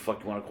 whatever the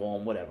fuck you want to call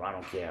him, whatever, I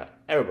don't care.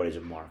 Everybody's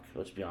a Mark,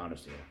 let's be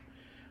honest here.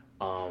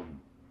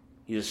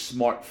 He's a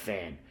smart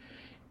fan.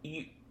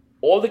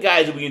 All the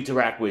guys that we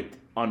interact with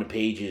on the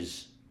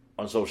pages,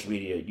 on social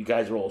media, you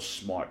guys are all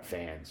smart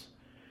fans.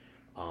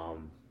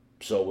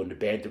 So when the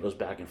banter goes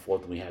back and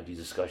forth and we have these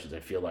discussions, I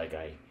feel like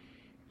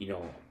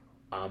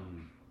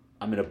I'm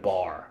in a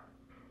bar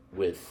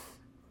with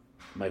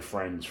my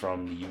friends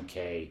from the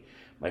UK,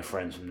 my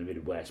friends from the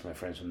Midwest, my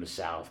friends from the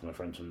South, my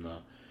friends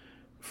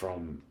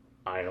from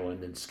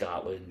Ireland and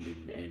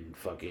Scotland and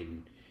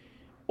fucking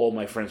all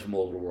my friends from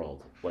all over the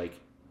world, like,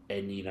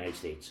 in the United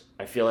States.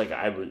 I feel like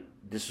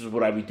this is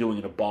what I'd be doing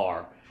in a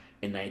bar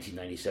in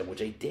 1997,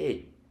 which I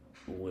did.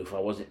 If I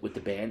wasn't with the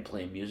band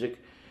playing music,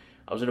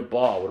 I was in a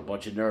bar with a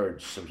bunch of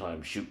nerds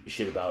sometimes shooting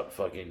shit about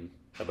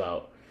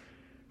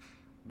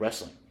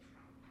wrestling.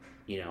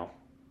 You know,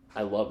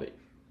 I love it.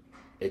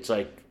 It's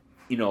like,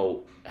 you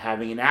know,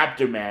 having an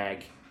Apter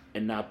mag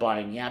and not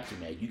buying the Apter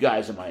mag. You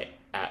guys are my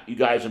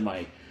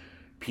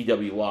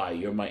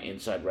PWI. You're my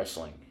Inside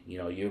Wrestling. You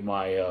know, you're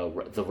my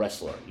the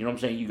wrestler. You know what I'm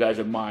saying? You guys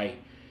are my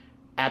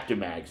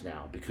Aftermags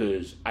now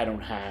because I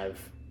don't have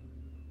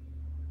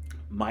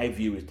my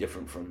view is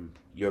different from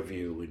your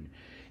view, and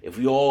if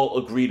we all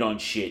agreed on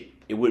shit,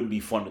 it wouldn't be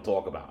fun to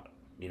talk about,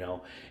 you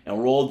know. And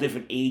we're all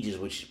different ages,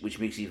 which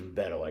makes it even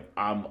better. Like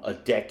I'm a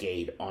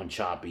decade on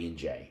Choppy and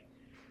Jay.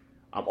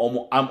 I'm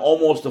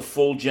almost a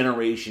full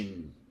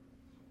generation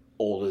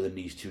older than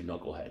these two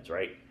knuckleheads,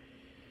 right?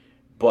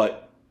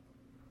 But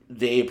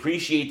they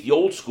appreciate the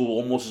old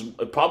school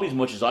probably as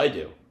much as I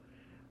do.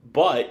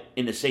 But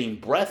in the same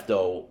breath,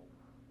 though,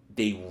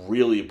 they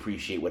really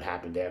appreciate what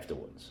happened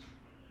afterwards.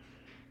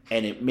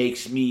 And it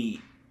makes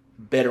me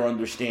better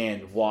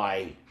understand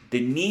why the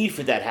need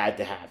for that had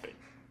to happen.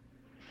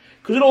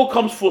 Because it all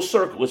comes full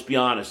circle, let's be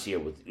honest here.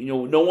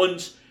 No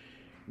one's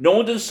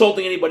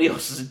insulting anybody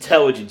else's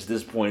intelligence at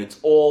this point. It's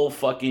all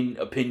fucking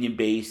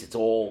opinion-based. It's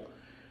all,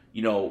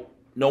 no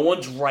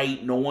one's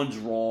right, no one's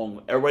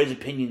wrong. Everybody's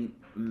opinion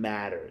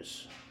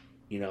matters,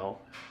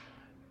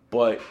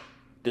 But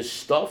the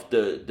stuff,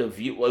 the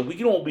view, like we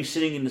can all be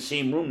sitting in the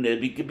same room.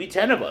 Could be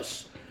 10 of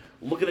us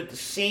looking at the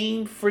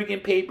same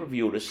friggin'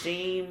 pay-per-view, the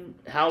same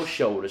house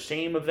show, the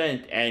same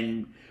event,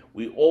 and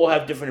we all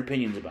have different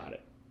opinions about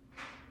it.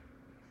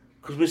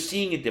 Because we're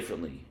seeing it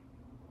differently.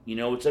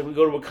 It's like we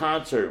go to a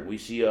concert, we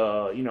see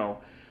a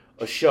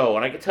show,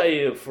 and I can tell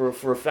you for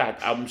a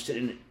fact, I'm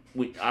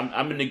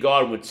in the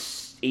garden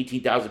with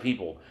 18,000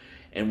 people,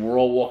 and we're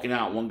all walking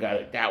out. One guy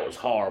like, that was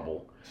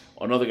horrible.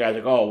 Another guy's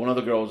like, one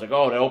other girl was like, the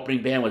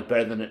opening band was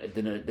better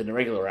than the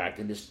regular act,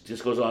 and this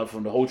just goes on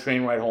from the whole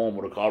train ride home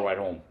or the car ride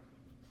home.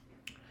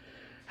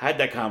 Had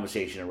that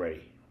conversation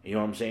already. You know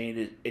what I'm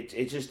saying?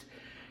 It's just,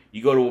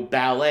 you go to a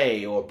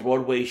ballet or a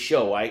Broadway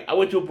show. I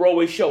went to a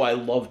Broadway show. I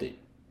loved it.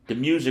 The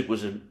music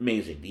was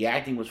amazing. The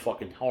acting was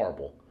fucking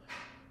horrible.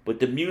 But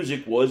the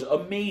music was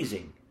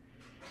amazing.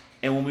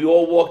 And when we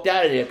all walked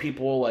out of there,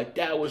 people were like,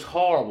 that was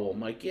horrible. I'm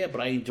like, yeah, but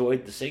I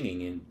enjoyed the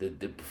singing and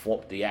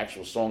the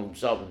actual song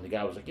themselves. And the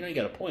guy was like, you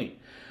got a point.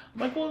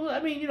 I'm like, well, I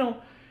mean,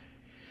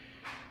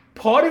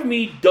 part of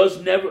me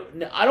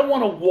I don't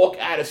want to walk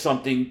out of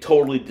something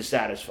totally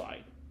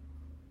dissatisfied.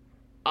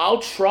 I'll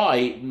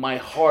try my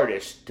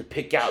hardest to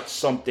pick out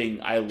something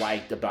I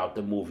liked about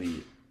the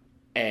movie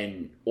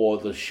or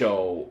the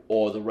show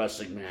or the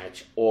wrestling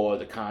match or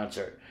the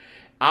concert.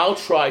 I'll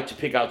try to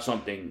pick out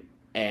something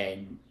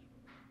and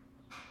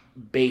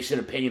base an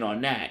opinion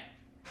on that.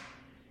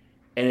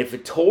 And if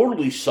it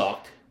totally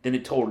sucked, then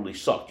it totally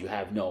sucked. You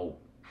have no,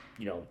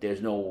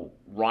 there's no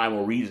rhyme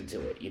or reason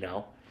to it,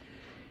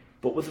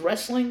 But with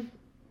wrestling,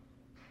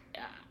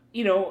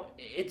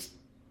 it's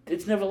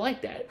never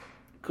like that.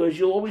 Because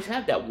you'll always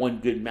have that one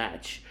good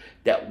match,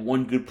 that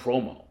one good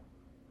promo,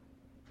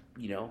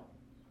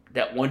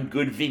 that one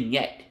good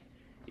vignette,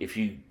 if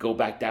you go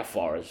back that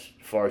far as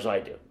I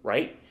do,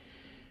 right?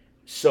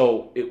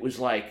 So it was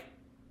like,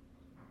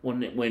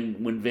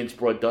 when Vince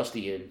brought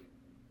Dusty in,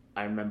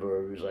 I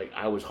remember it was like,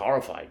 I was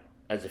horrified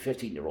as a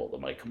 15-year-old. I'm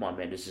like, come on,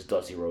 man, this is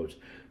Dusty Rhodes.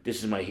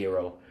 This is my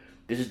hero.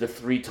 This is the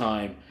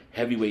 3-time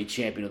heavyweight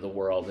champion of the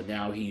world, and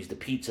now he's the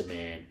pizza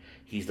man.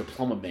 He's the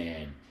plumber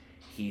man.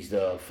 He's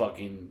the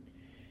fucking...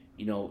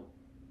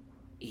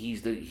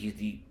 he's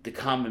the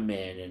common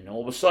man, and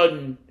all of a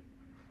sudden,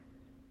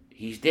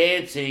 he's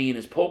dancing in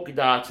his polka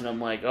dots, and I'm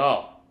like,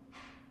 oh,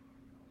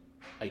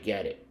 I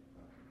get it.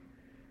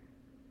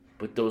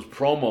 But those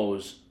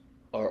promos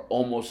are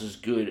almost as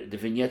good, the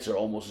vignettes are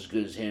almost as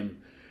good as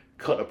him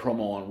cutting a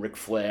promo on Ric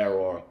Flair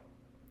or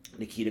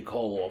Nikita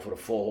Koloff or the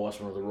Four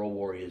Horsemen of the Road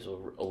Warriors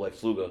or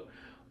Lex Luger,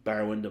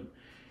 Barry Windham.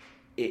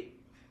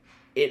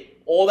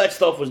 All that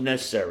stuff was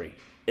necessary.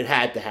 It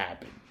had to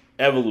happen.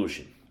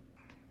 Evolution.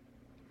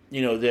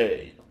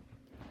 They're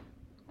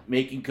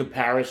making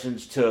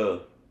comparisons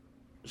to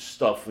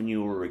stuff when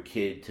you were a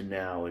kid to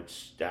now,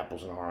 it's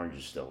apples and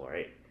oranges still,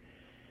 right?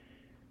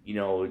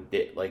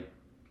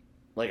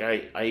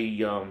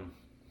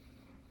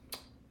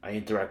 I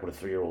interact with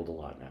a 3-year-old a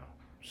lot now,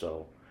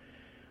 so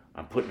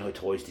I'm putting her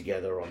toys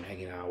together, or I'm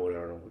hanging out with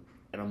her,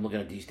 and I'm looking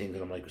at these things,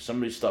 and I'm like, some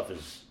of this stuff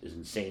is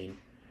insane,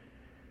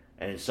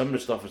 and some of the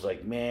stuff is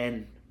like,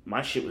 man,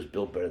 my shit was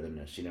built better than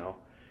this,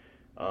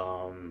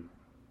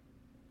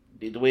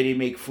 the way they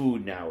make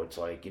food now, it's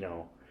like,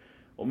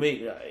 well,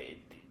 maybe,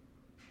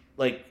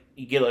 like,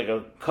 you get like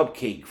a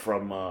cupcake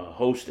from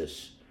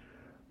Hostess.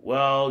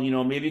 Well,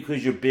 maybe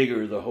because you're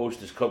bigger, the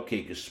Hostess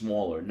cupcake is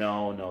smaller.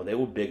 No, they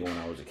were bigger when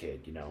I was a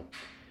kid,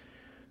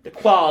 The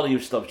quality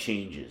of stuff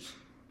changes.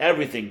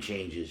 Everything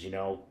changes,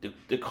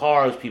 The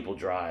cars people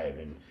drive,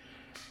 and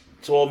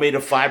it's all made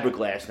of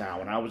fiberglass now.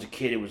 When I was a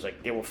kid, it was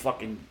like, they were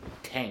fucking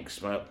tanks.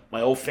 My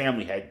whole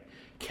family had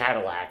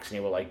Cadillacs, and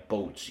they were like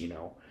boats,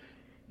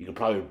 You could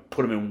probably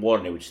put them in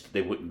water and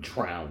they wouldn't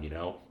drown,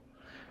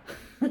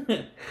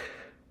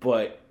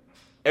 But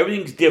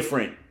everything's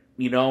different,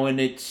 and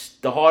it's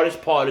the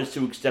hardest part is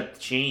to accept the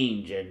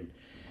change. And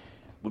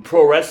with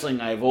pro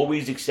wrestling, I've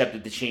always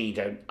accepted the change.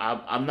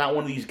 I'm not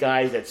one of these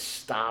guys that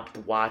stopped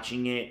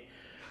watching it.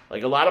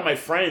 Like a lot of my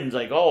friends,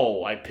 like,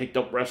 I picked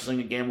up wrestling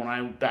again when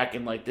I'm back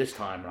in like this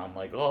time, and I'm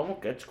like,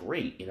 look, that's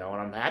great, and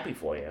I'm happy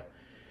for you.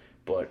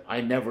 But I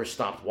never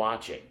stopped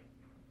watching.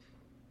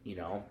 you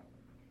know.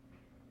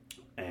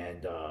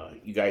 And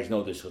you guys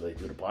know this because I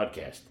do the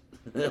podcast.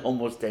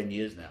 Almost 10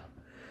 years now.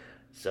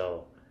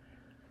 So,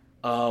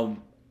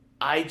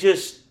 I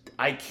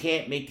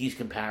can't make these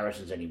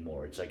comparisons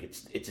anymore. It's like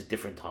it's a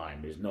different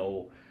time. There's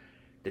no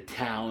the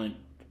talent,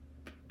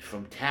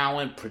 from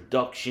talent,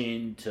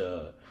 production,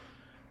 to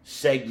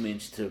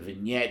segments, to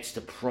vignettes,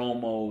 to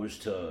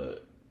promos, to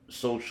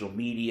social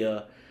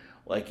media.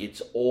 Like,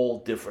 it's all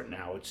different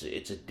now.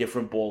 It's a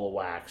different ball of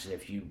wax. And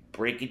if you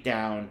break it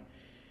down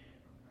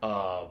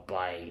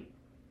by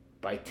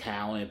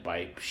talent,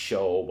 by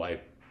show, by,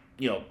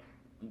 you know,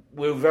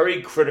 we're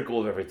very critical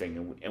of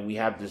everything, and we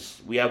have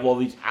all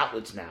these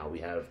outlets now. We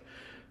have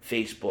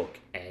Facebook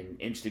and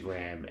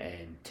Instagram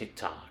and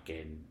TikTok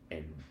and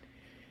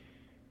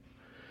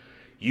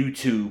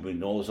YouTube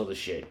and all this other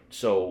shit.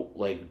 So,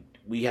 like,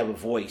 we have a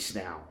voice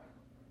now.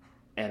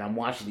 And I'm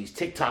watching these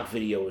TikTok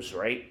videos,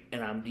 right?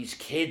 And these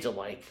kids are,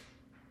 like,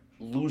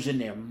 losing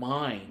their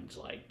minds,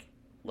 like,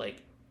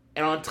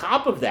 and on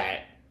top of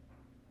that,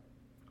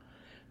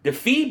 the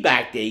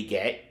feedback they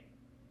get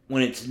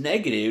when it's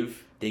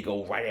negative, they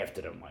go right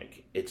after them.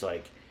 Like, it's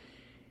like,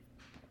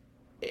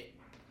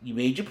 you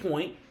made your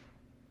point.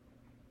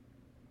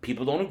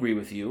 People don't agree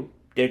with you.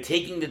 They're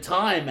taking the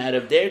time out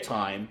of their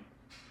time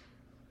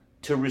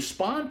to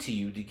respond to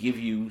you, to give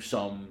you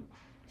some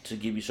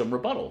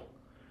rebuttal.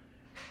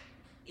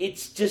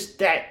 It's just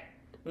that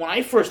when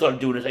I first started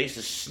doing this, I used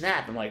to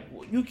snap. I'm like,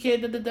 you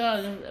can't,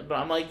 But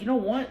I'm like, you know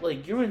what?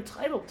 Like, you're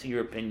entitled to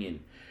your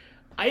opinion.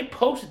 I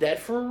posted that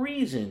for a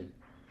reason.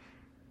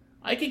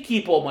 I could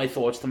keep all my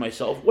thoughts to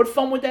myself. What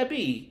fun would that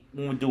be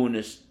when we're doing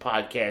this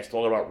podcast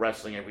all about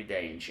wrestling every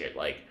day and shit?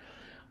 Like,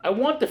 I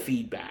want the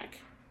feedback.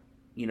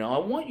 You know,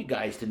 I want you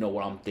guys to know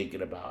what I'm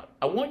thinking about.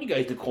 I want you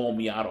guys to call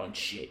me out on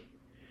shit.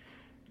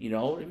 You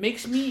know, it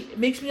makes me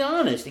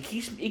honest. It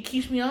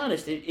keeps me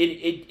honest.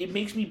 It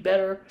makes me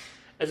better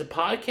as a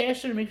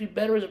podcaster. It makes me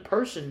better as a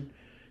person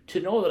to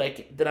know that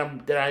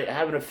I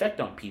have an effect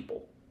on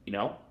people. You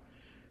know,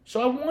 so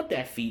I want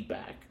that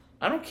feedback.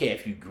 I don't care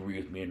if you agree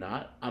with me or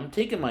not. I'm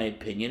taking my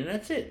opinion and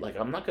that's it. Like,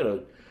 I'm not gonna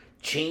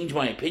change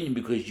my opinion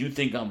because you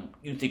think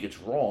it's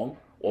wrong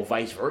or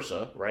vice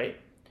versa, right?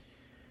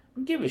 I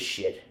don't give a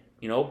shit,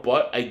 you know.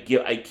 But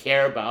I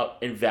care about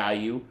and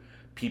value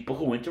people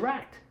who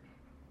interact.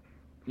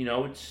 You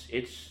know,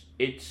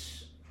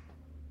 it's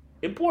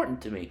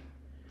important to me.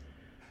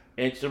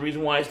 And it's the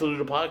reason why I still do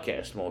the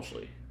podcast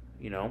mostly,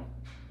 you know.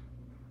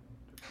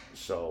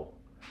 So,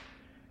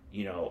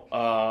 you know,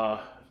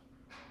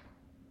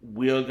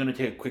 we're going to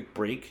take a quick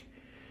break.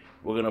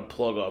 We're going to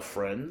plug our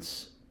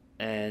friends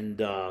and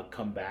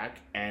come back,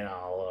 and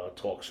I'll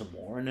talk some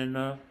more, and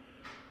then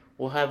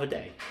we'll have a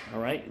day.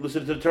 All right?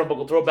 Listen to the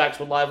Turnbuckle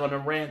Throwbacks. We're live on a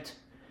rant.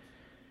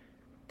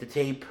 The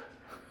tape.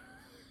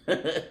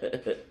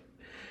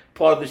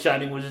 Part of the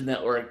Shining Wizards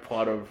Network,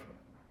 part of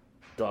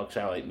Dark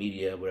Satellite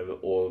Media,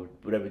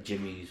 whatever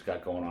Jimmy's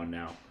got going on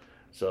now.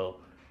 So,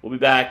 we'll be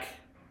back.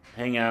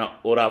 Hang out.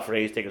 Lord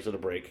Alfred Hayes, take us to the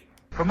break.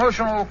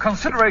 Promotional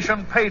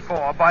consideration paid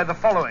for by the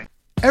following.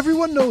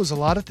 Everyone knows a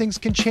lot of things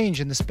can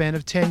change in the span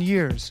of 10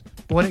 years.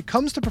 But when it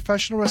comes to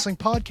professional wrestling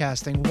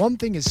podcasting, one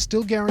thing is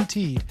still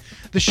guaranteed.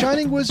 The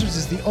Shining Wizards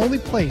is the only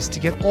place to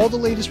get all the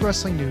latest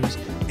wrestling news,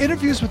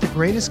 interviews with the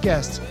greatest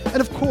guests,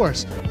 and of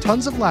course,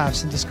 tons of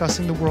laughs in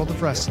discussing the world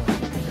of wrestling.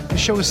 The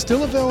show is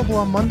still available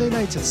on Monday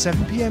nights at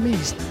 7 p.m.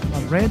 East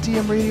on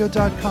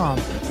rantemradio.com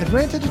and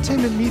Rant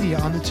Entertainment Media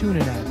on the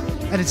TuneIn app.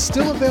 And it's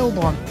still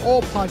available on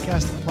all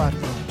podcasting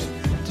platforms.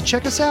 To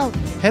check us out,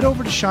 head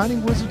over to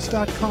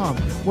ShiningWizards.com,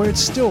 where it's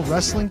still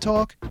wrestling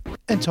talk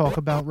and talk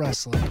about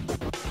wrestling.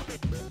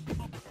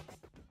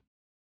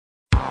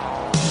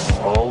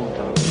 All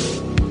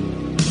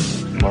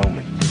those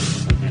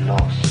moments will be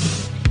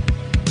lost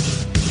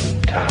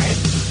in time.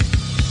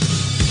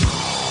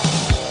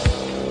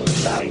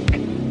 Like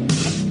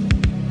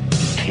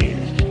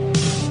tears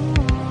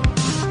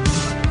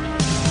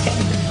in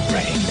the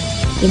rain.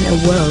 In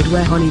a world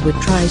where Hollywood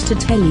tries to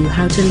tell you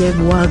how to live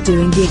while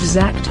doing the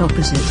exact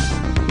opposite.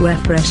 Where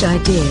fresh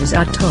ideas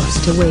are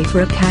tossed away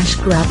for a cash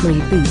grab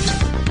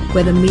reboot.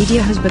 Where the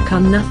media has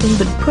become nothing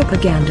but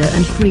propaganda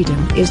and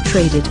freedom is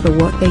traded for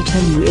what they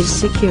tell you is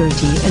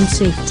security and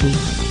safety.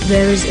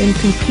 There is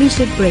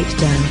Inconclusive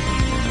Breakdown.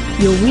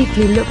 Your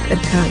weekly look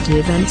at current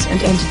events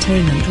and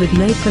entertainment with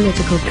no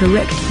political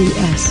correct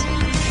BS.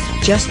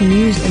 Just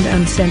news and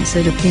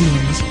uncensored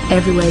opinions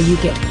everywhere you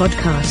get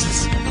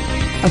podcasts.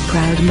 A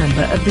proud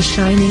member of the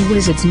Shining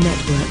Wizards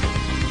Network.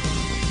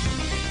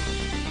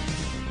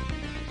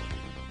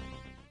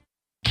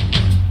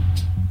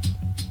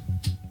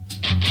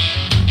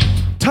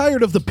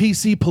 Tired of the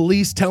PC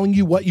police telling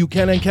you what you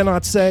can and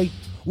cannot say?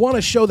 Want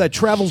a show that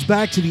travels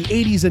back to the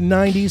 80s and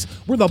 90s,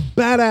 where the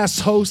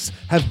badass hosts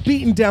have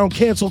beaten down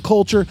cancel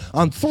culture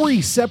on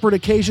 3 separate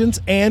occasions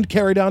and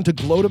carried on to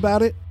gloat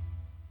about it?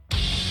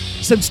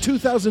 Since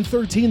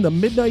 2013, The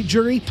Midnight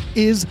Jury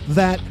is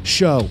that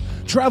show.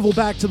 Travel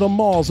back to the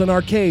malls and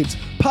arcades,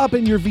 pop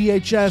in your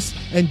VHS,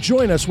 and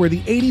join us where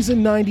the 80s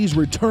and 90s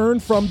return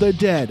from the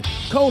dead.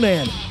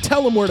 Conan,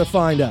 tell them where to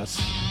find us.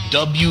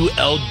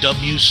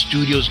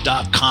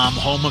 WLWstudios.com,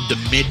 home of the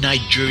Midnight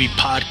Jury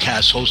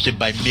podcast hosted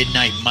by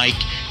Midnight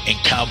Mike and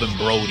Calvin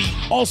Brody.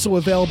 Also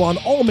available on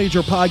all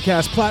major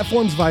podcast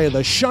platforms via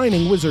the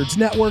Shining Wizards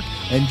Network,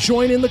 and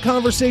join in the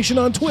conversation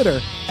on Twitter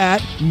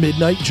at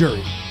Midnight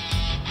Jury.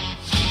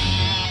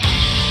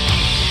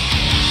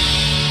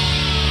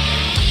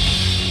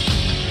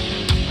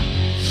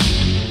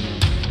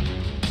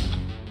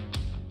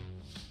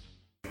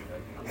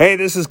 Hey,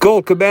 this is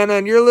Colt Cabana,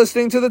 and you're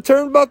listening to the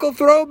Turnbuckle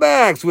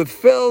Throwbacks with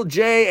Phil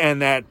J.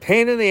 and that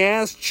pain in the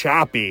ass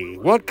Choppy.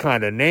 What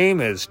kind of name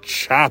is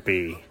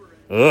Choppy?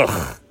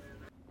 Ugh.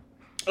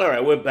 All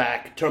right, we're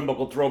back.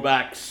 Turnbuckle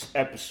Throwbacks,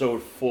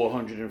 episode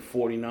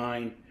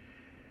 449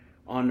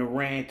 on the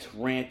Rant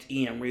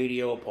EM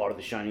Radio, part of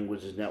the Shining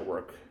Wizards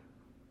Network,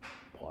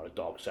 part of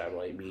Dark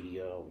Satellite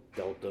Media,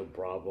 Delta,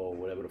 Bravo,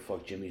 whatever the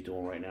fuck Jimmy's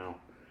doing right now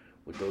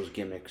with those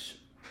gimmicks.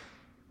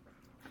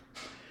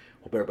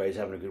 Hope everybody's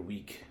having a good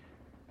week.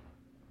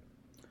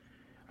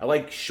 I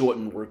like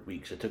shortened work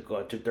weeks. I took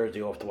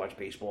Thursday off to watch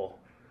baseball.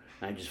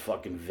 And I just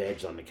fucking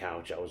vegged on the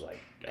couch.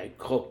 I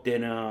cooked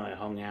dinner. I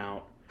hung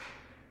out.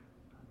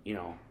 You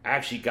know, I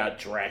actually got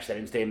dressed. I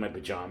didn't stay in my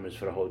pajamas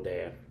for the whole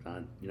day.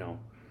 You know,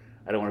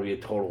 I don't want to be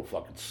a total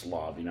fucking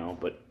slob, you know.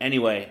 But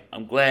anyway,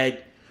 I'm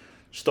glad.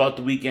 Start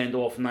the weekend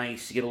off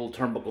nice. Get a little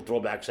Turnbuckle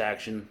Throwbacks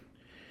action.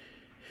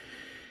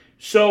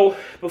 So,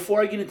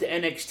 before I get into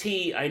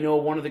NXT, I know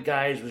one of the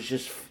guys was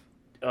just...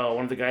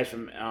 one of the guys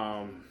from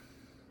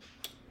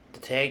the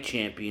tag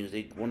champions,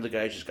 one of the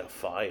guys just got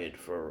fired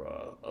for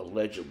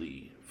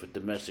allegedly for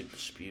domestic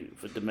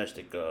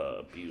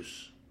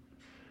abuse.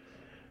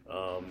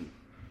 I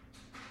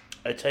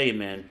tell you,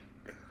 man,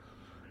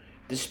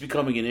 this is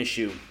becoming an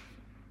issue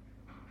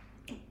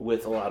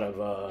with a lot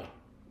of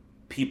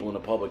people in the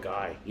public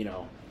eye. You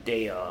know,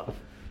 they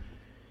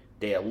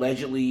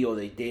allegedly or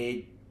they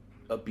did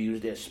abuse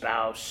their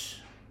spouse,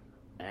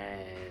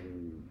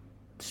 and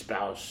the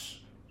spouse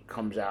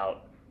comes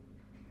out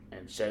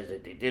and says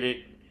that they did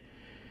it,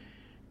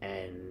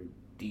 and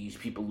these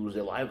people lose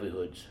their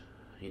livelihoods.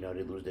 You know,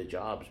 they lose their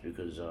jobs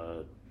because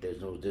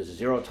there's a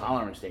zero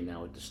tolerance thing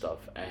now with this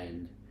stuff.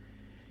 And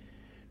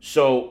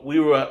so we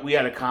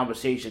had a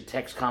conversation,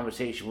 text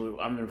conversation.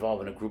 I'm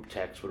involved in a group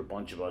text with a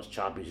bunch of us.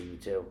 Choppy's in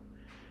it too,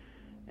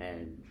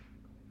 and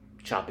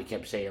Choppy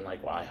kept saying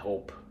like, "Well, I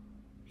hope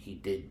he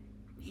did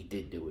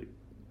do it,"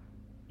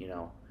 you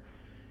know.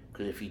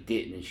 Because if he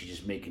didn't, and she's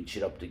just making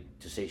shit up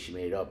to say she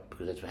made it up,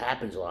 because that's what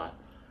happens a lot.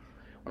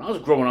 When I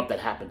was growing up, that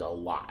happened a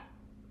lot.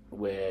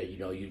 Where, you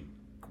know,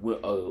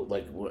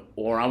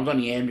 or I was on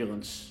the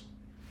ambulance,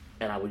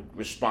 and I would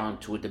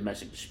respond to a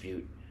domestic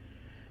dispute,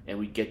 and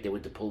we'd get there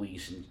with the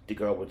police, and the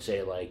girl would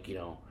say, like, you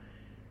know,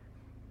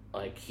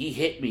 like, he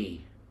hit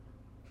me,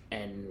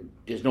 and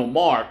there's no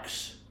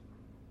marks,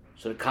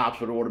 so the cops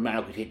would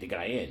automatically take the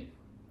guy in,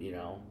 you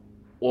know.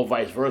 Or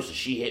vice versa,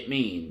 she hit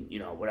me, and, you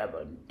know,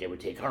 whatever, and they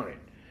would take her in.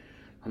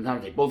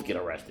 Sometimes they both get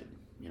arrested,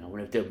 you know.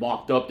 And if they're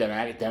marked up, then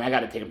I got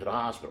to take them to the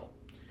hospital.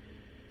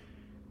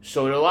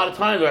 So a lot of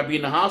times I'd be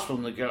in the hospital,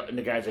 and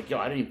the guy's like, "Yo,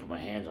 I didn't even put my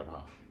hands on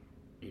her.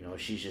 You know,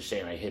 she's just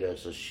saying I hit her,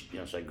 so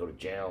so I go to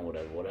jail,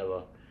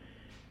 whatever."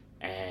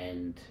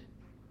 And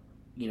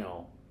you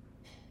know,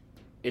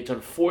 it's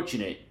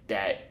unfortunate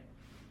that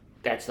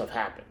stuff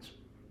happens.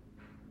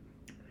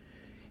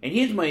 And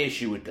here's my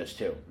issue with this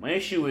too. My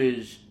issue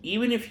is,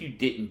 even if you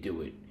didn't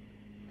do it,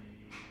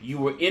 you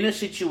were in a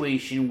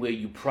situation where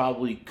you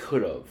probably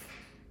could have.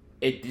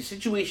 The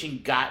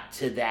situation got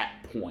to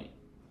that point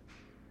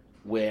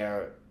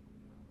where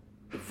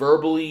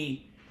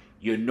verbally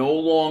you're no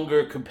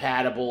longer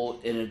compatible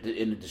in a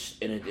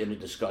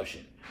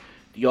discussion.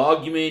 The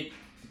argument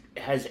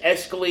has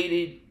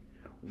escalated.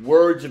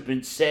 Words have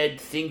been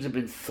said. Things have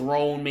been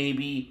thrown,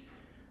 maybe,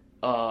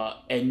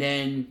 and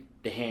then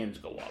the hands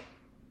go up.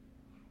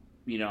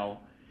 You know.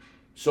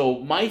 So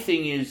my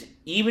thing is,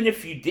 even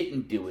if you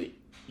didn't do it,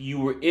 you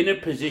were in a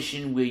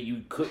position where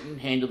you couldn't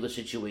handle the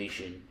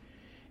situation,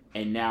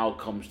 and now it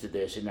comes to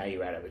this, and now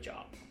you're out of a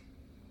job,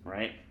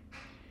 right?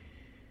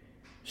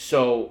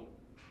 So,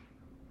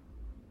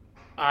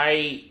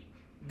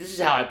 this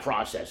is how I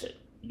process it.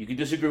 You can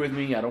disagree with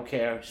me, I don't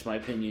care, it's my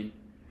opinion,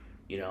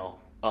 you know,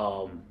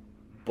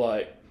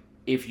 but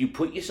if you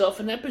put yourself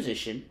in that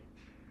position,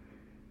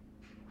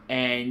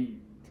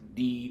 and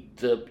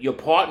your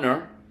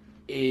partner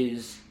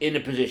is in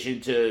a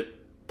position to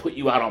put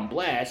you out on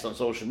blast on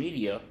social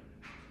media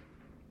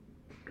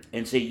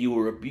and say you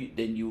were abused,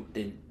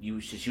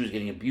 she was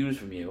getting abused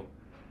from you,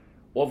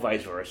 or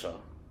vice versa,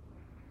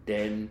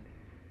 then,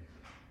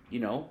 you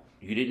know,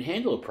 you didn't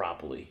handle it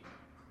properly.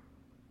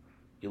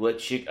 You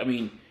let shit, I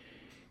mean,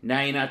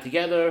 now you're not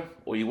together,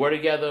 or you were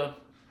together,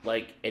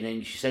 like, and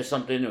then she says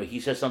something, or he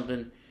says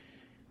something,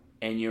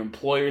 and your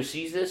employer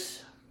sees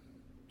this,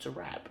 it's a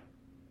wrap.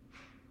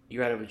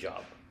 You're out of a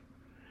job.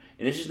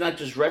 And this is not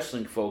just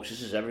wrestling, folks,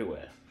 this is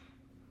everywhere.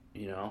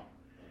 You know,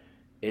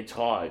 it's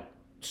hard.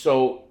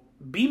 So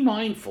be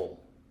mindful,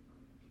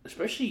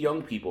 especially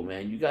young people,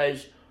 man. You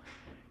guys,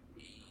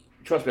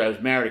 trust me, I was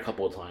married a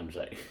couple of times.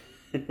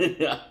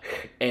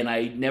 And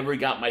I never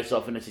got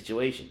myself in a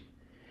situation.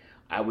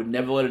 I would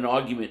never let an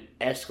argument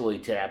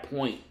escalate to that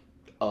point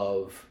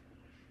of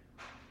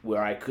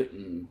where I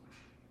couldn't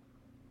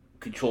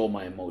control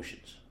my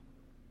emotions.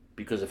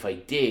 Because if I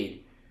did,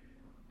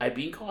 I'd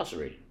be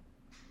incarcerated.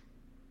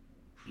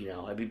 You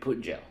know, I'd be put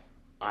in jail.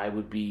 I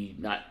would be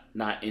not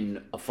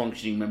in a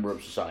functioning member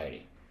of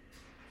society.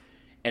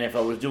 And if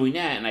I was doing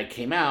that and I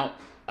came out,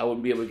 I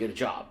wouldn't be able to get a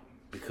job.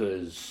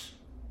 Because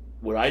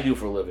what I do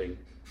for a living,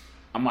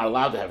 I'm not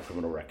allowed to have a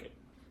criminal record.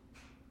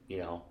 You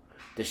know,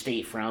 the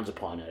state frowns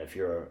upon it if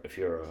you're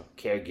a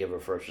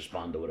caregiver, first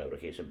responder, whatever the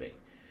case may be.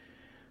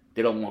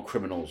 They don't want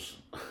criminals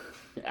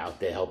out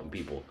there helping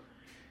people.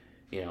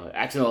 You know,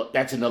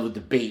 that's another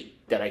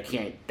debate that I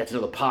can't. That's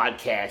another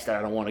podcast that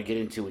I don't want to get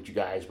into with you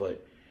guys.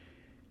 But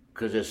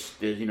because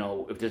there's you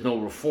know, if there's no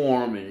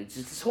reform, and it's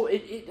just this whole,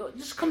 it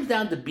just comes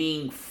down to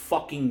being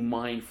fucking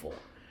mindful.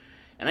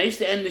 And I used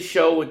to end the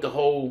show with the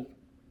whole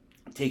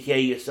take care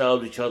of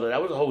yourselves, each other.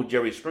 That was a whole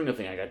Jerry Springer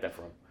thing I got that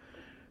from.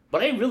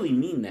 But I really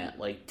mean that.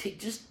 Like,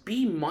 just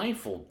be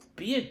mindful.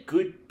 Be a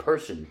good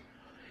person.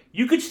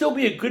 You could still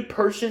be a good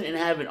person and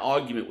have an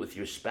argument with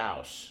your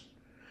spouse.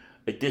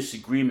 A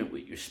disagreement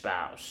with your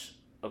spouse.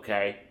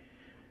 Okay?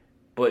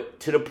 But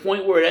to the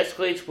point where it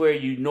escalates where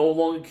you no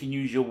longer can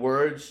use your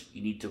words,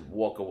 you need to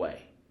walk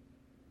away.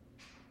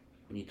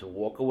 You need to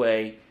walk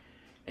away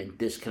and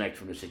disconnect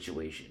from the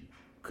situation.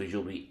 Because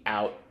you'll be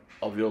out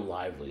of your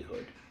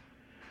livelihood.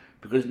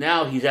 Because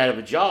now he's out of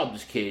a job,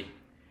 this kid.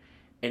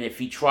 And if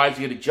he tries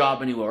to get a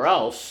job anywhere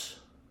else,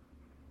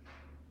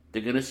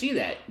 they're going to see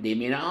that. They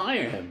may not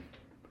hire him.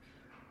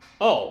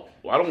 Oh,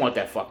 well, I don't want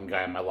that fucking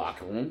guy in my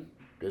locker room.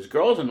 There's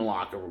girls in the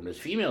locker room. There's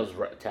females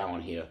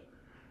talent here.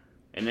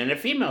 And then the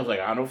female's like,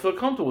 I don't feel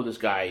comfortable with this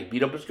guy. He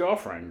beat up his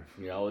girlfriend.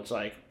 You know, it's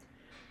like...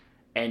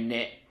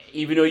 And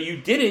even though you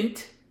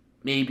didn't,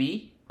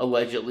 maybe,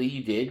 allegedly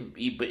you did,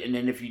 and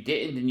then if you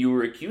didn't and you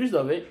were accused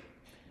of it,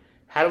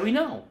 how do we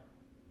know?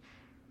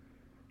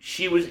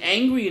 She was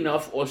angry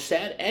enough or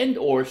sad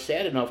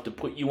enough to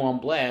put you on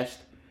blast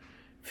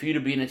for you to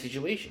be in that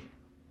situation.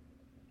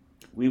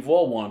 We've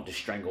all wanted to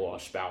strangle our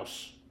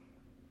spouse,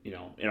 you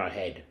know, in our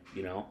head,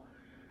 you know,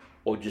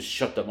 or just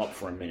shut them up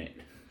for a minute,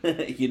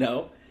 you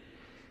know.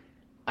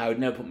 I would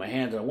never put my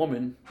hands on a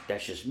woman.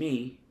 That's just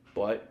me.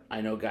 But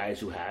I know guys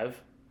who have.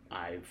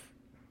 I've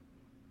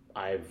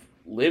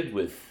lived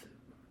with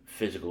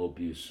physical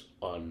abuse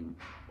on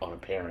a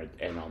parent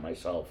and on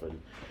myself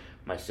and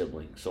my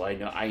siblings. So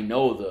I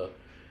know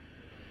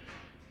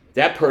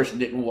that person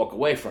didn't walk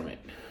away from it.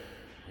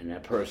 And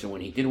that person,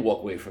 when he did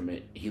walk away from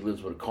it, he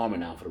lives with a karma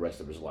now for the rest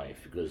of his life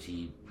because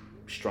he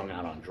strung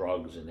out on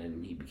drugs and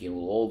then he became a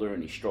little older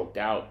and he stroked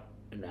out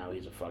and now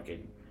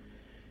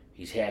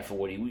he's half of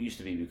what he used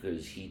to be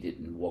because he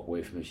didn't walk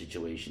away from his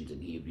situations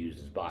and he abused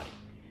his body.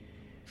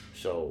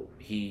 So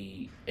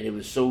and it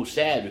was so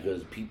sad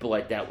because people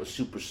like that were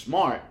super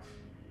smart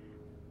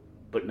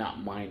but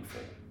not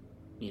mindful.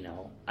 You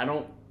know,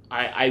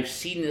 I've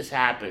seen this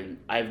happen.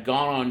 I've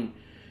gone on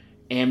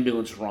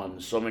ambulance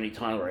runs so many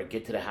times where I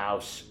get to the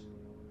house,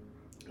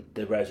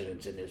 the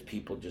residence, and there's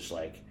people just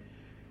like,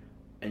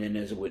 and then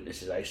there's the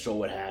witnesses. I saw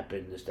what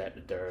happened, this, that,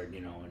 and the third,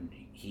 you know, and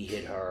he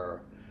hit her,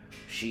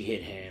 she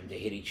hit him, they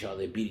hit each other,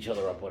 they beat each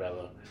other up,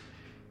 whatever.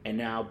 And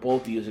now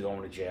both of you are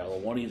going to jail, or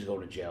one of you is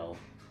going to jail.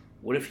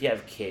 What if you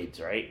have kids,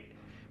 right?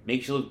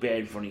 Makes you look bad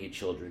in front of your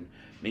children.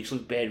 Makes you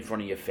look bad in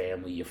front of your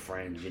family, your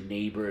friends, your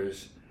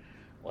neighbors.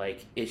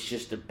 Like, it's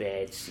just a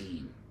bad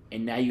scene.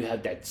 And now you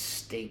have that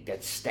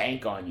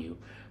stank on you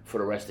for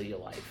the rest of your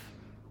life.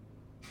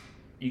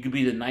 You could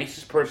be the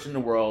nicest person in the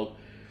world.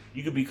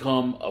 You could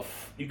become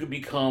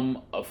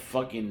a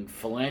fucking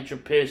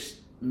philanthropist,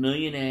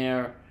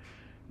 millionaire,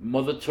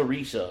 Mother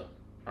Teresa,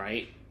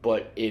 right?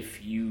 But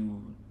if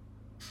you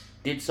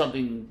did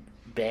something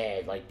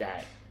bad like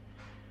that,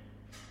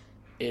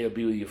 it'll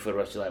be with you for the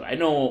rest of your life. I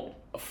know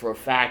for a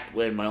fact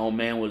when my old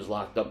man was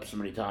locked up so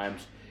many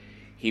times,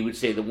 he would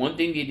say the one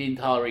thing they didn't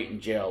tolerate in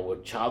jail were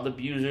child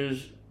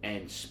abusers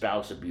and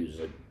spouse abusers.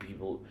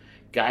 Like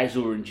guys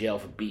who were in jail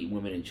for beating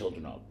women and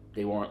children up.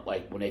 They weren't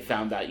like, when they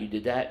found out you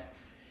did that,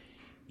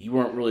 you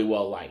weren't really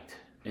well liked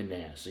in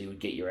there. So you would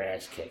get your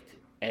ass kicked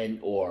and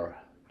or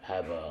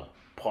have a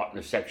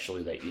partner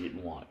sexually that you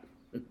didn't want.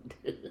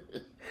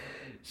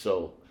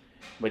 So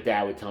my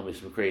dad would tell me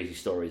some crazy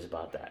stories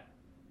about that.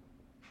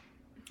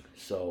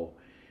 So,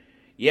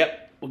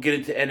 yep, we'll get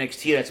into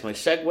NXT. That's my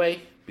segue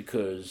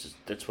because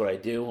that's what I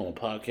do. I'm a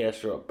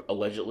podcaster,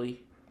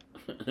 allegedly.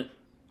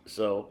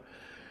 So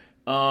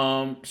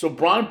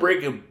Braun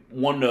Breaker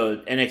won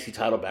the NXT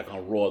title back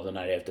on Raw the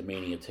night after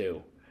Mania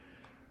 2.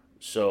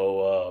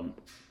 So,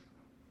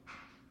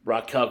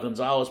 Raquel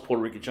Gonzalez,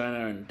 Puerto Rican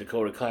China, and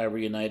Dakota Kai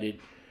reunited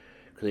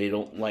because they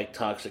don't like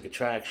Toxic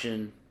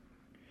Attraction.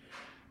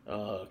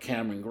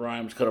 Cameron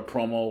Grimes cut a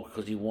promo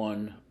because he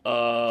won.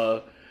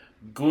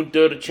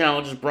 Gunther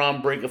challenges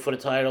Braun Breaker for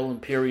the title.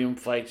 Imperium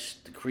fights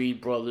the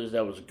Creed brothers.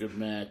 That was a good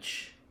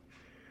match.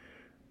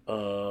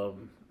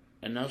 And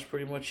that's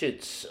pretty much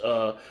it.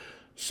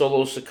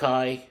 Solo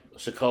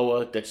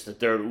Sikoa, that's the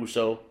third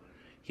Uso.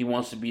 He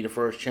wants to be the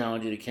first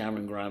challenger to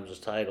Cameron Grimes'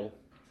 title.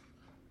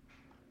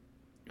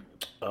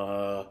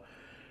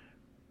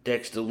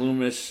 Dexter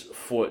Lumis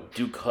fought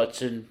Duke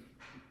Hudson.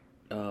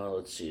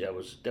 Let's see, that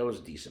was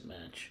a decent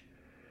match.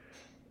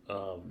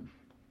 I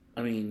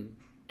mean,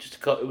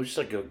 it was just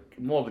like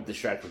more of a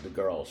distraction with the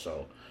girl,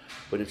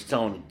 but it's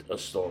telling a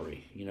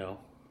story, you know.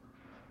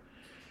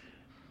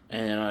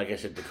 And like I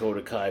said,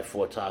 Dakota Kai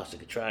fought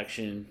Toxic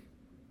Attraction,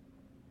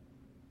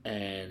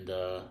 and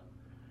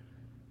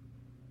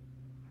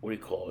what do you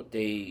call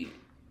it?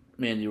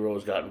 Mandy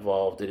Rose got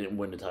involved. They didn't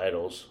win the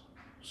titles,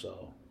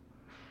 so.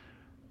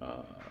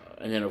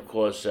 And then of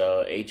course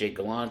AJ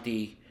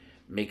Galante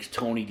makes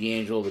Tony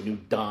D'Angelo the new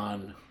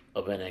Don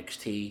of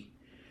NXT.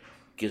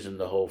 Gives him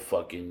the whole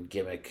fucking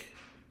gimmick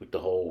with the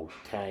whole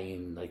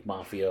Italian like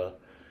mafia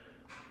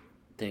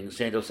thing.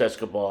 Santos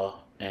Escobar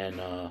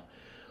and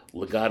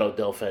Legado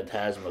del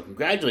Fantasma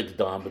congratulate the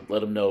Don, but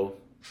let him know,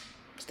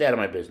 stay out of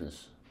my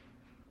business.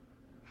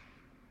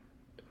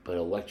 But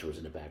Elektra was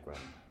in the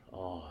background.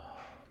 Oh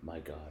my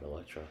God,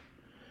 Elektra.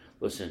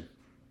 Listen.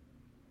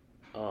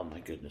 Oh my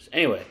goodness.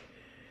 Anyway.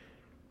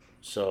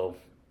 So,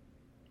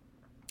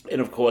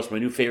 and of course, my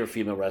new favorite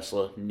female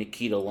wrestler,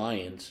 Nikita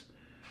Lyons,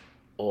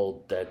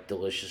 all that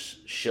delicious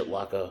shit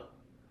locker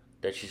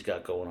that she's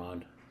got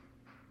going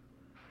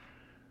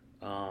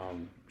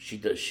on.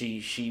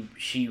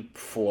 She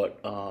fought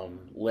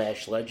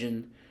Lash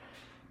Legend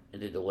and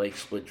did the leg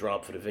split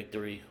drop for the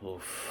victory.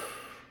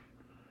 Oof.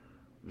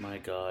 My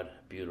God,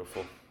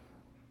 beautiful.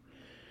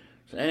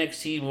 So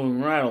NXT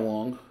moving right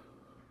along.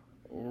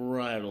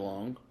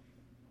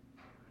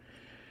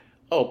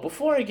 Oh,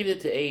 before I get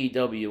into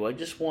AEW, I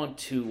just want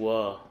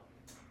to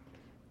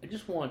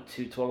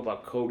talk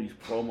about Cody's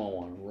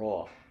promo on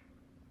Raw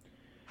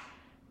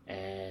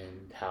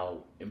and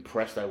how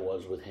impressed I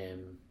was with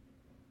him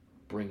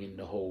bringing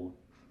the whole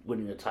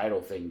winning the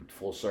title thing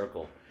full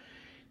circle.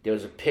 There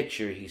was a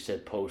picture he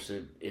said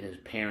posted in his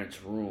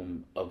parents'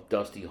 room of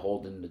Dusty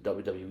holding the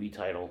WWE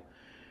title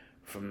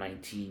from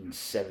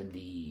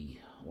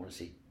 1970. I want to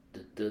say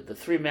the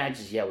 3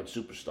 matches he had with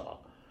Superstar.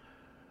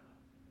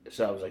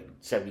 So I was like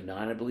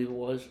 79, I believe it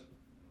was.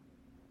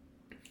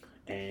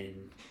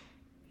 And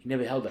he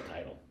never held that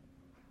title.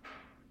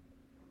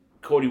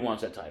 Cody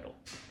wants that title.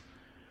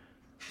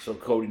 So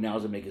Cody now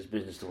has to make his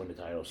business to win the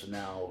title. So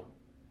now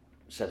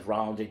Seth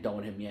Rollins ain't done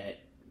with him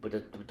yet. But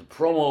the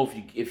promo,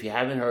 if you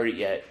haven't heard it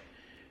yet,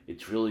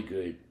 it's really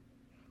good.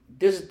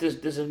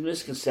 There's a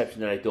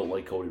misconception that I don't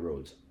like Cody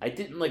Rhodes. I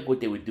didn't like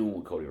what they were doing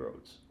with Cody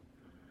Rhodes.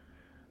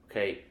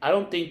 Okay? I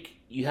don't think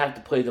you have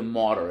to play the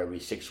martyr every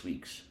 6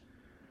 weeks,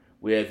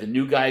 where the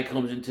new guy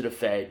comes into the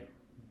Fed,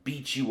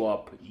 beats you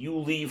up, you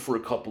leave for a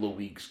couple of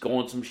weeks, go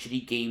on some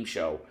shitty game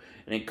show,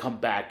 and then come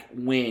back,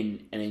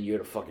 win, and then you're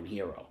the fucking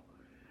hero.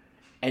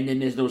 And then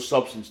there's no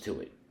substance to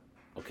it,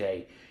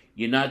 okay?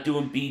 You're not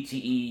doing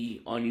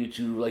BTE on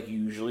YouTube like you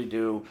usually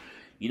do.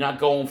 You're not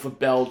going for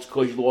belts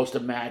because you lost a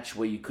match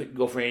where you couldn't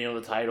go for any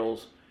other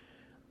titles.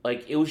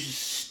 Like, it was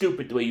just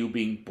stupid the way you were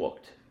being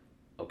booked,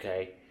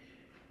 okay?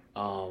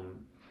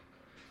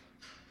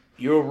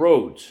 You're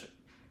Rhodes.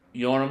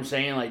 You know what I'm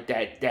saying? Like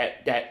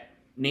that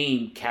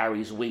name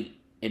carries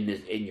weight in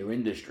your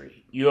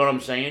industry. You know what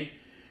I'm saying?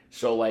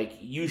 So like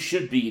you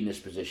should be in this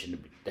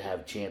position to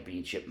have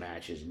championship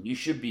matches, and you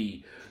should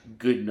be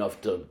good enough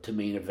to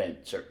main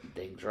event certain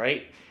things,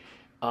 right?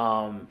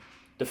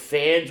 The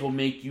fans will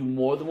make you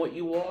more than what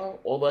you are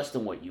or less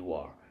than what you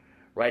are.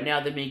 Right now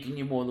they're making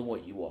you more than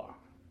what you are.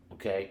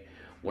 Okay?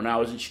 When I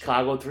was in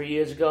Chicago 3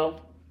 years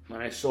ago,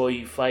 when I saw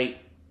you fight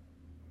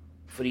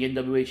for the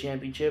NWA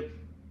Championship,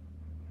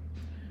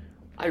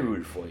 I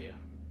rooted for you.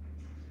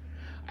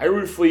 I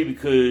rooted for you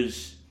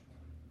because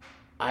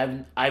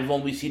I've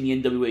only seen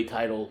the NWA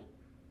title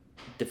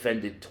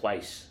defended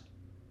twice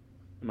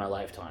in my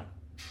lifetime,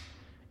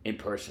 in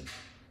person,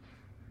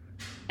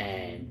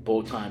 and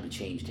both times it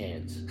changed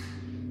hands.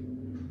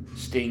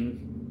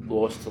 Sting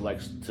lost to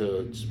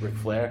Ric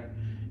Flair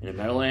in the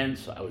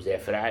Meadowlands. I was there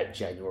for that.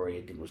 January,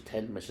 I think it was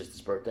 10, my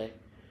sister's birthday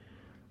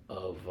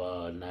of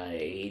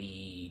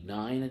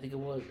 89, I think it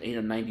was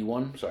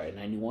 91. Sorry,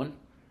 91.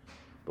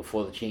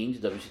 Before the change,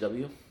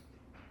 WCW,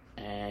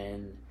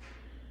 and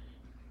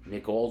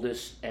Nick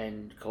Aldis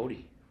and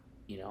Cody.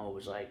 You know, it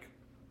was like,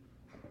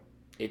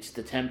 it's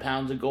the 10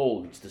 pounds of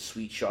gold. It's the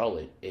Sweet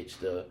Charlotte. It's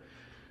the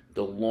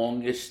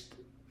longest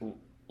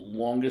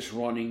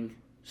running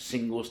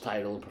singles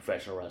title in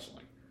professional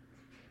wrestling.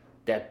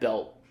 That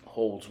belt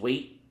holds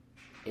weight.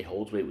 It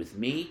holds weight with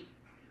me.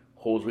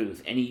 Holds weight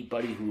with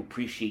anybody who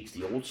appreciates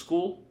the old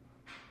school.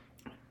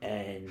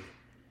 And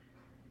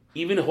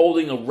even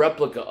holding a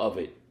replica of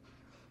it,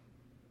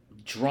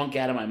 drunk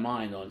out of my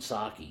mind on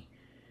sake,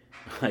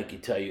 I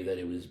can tell you that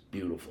it was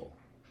beautiful.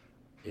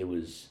 It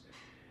was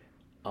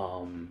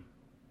holding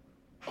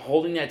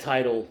that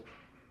title,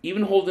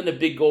 even holding the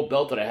big gold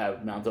belt that I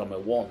have mounted on my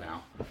wall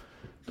now,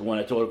 the one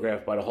that's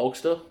autographed by the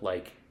Hulkster,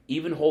 like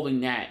even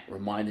holding that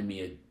reminded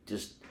me of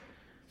just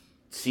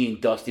seeing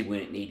Dusty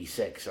win it in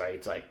 '86, right?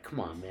 It's like, come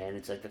on, man.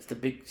 It's like, that's the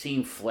big,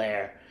 seeing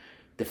Flair,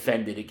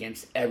 defended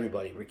against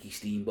everybody. Ricky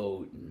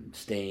Steamboat and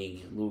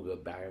Sting, Luger,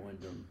 Barry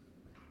Windham,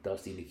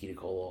 Dusty, Nikita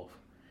Koloff,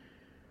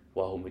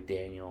 Wahoo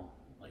McDaniel.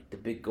 Like the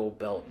big gold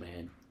belt,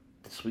 man.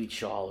 The Sweet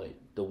Charlotte,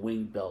 the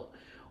wing belt.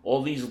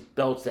 All these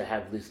belts that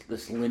have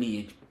this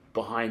lineage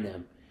behind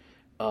them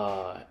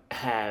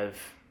have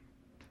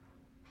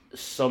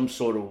some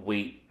sort of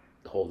weight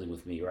holding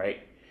with me,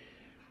 right?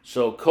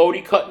 So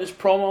Cody cutting his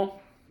promo,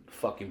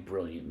 fucking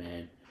brilliant,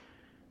 man.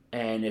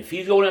 And if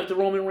he's going after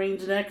Roman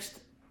Reigns next,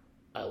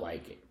 I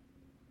like it.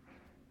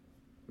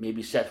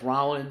 Maybe Seth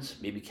Rollins,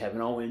 maybe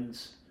Kevin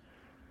Owens.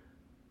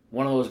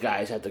 One of those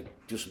guys have to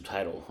do some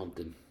title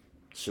hunting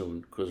soon,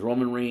 because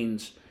Roman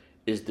Reigns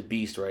is the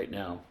beast right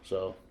now.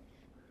 So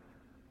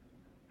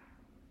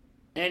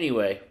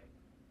anyway,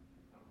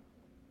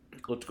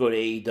 let's go to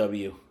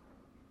AEW.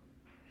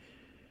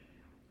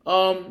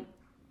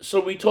 So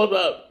we talked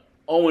about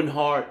Owen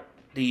Hart,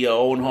 the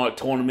Owen Hart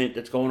tournament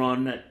that's going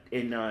on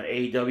in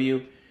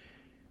AEW.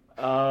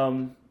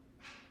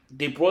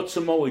 They brought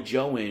Samoa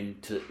Joe in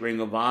to Ring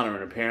of Honor,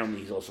 and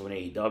apparently he's also in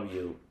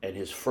AEW. And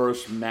his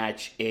first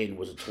match in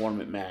was a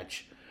tournament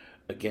match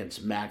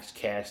against Max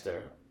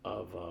Caster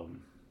of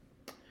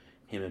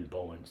him and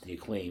Bowens, the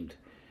Acclaimed.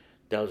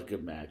 That was a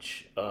good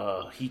match.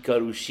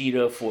 Hikaru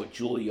Shida fought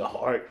Julia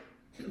Hart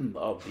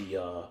of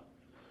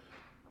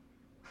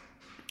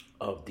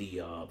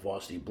the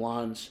Varsity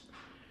Blondes.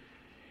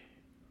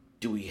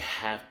 Do we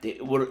have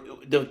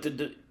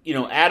to?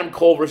 Adam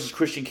Cole versus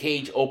Christian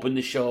Cage opened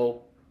the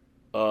show.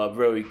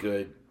 Very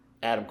good.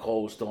 Adam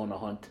Cole is still on the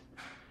hunt,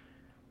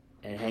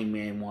 and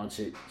Hangman wants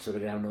it, so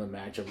they're gonna have another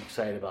match. I'm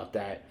excited about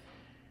that.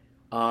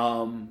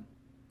 A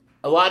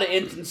lot of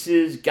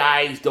instances,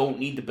 guys don't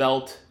need the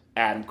belt.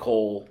 Adam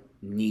Cole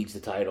needs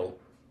the title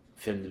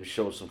for him to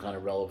show some kind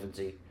of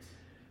relevancy.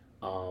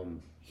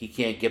 He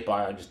can't get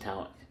by on just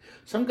talent.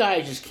 Some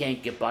guys just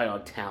can't get by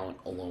on talent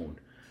alone.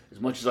 As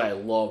much as I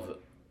love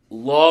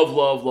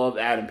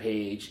Adam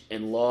Page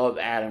and love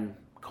Adam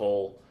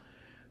Cole,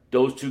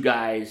 those two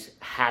guys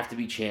have to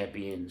be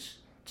champions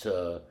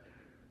to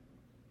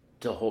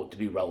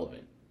be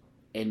relevant.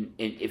 And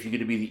if you're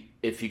gonna be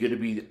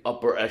the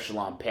upper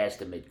echelon past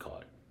the mid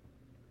card,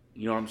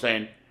 you know what I'm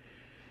saying?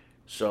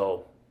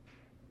 So,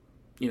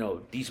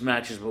 these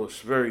matches were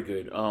very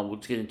good.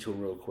 Let's get into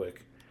them real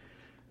quick.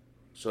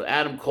 So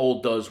Adam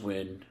Cole does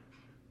win,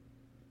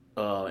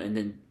 and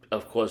then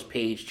of course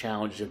Page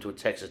challenges him to a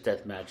Texas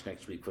Death Match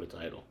next week for the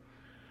title.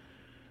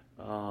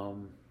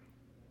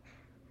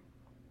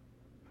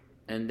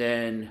 And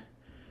then,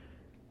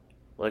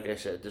 like I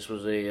said, this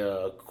was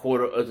a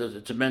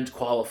it's a men's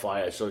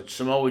qualifier. So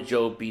Samoa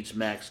Joe beats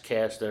Max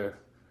Caster,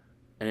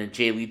 and then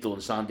Jay Lethal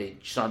and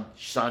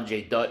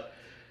Sanjay Dutt,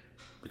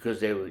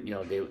 because they were,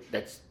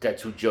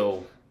 that's who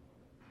Joe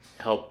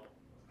helped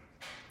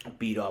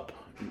beat up,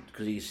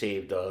 because he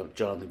saved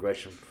Jonathan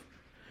Gresham,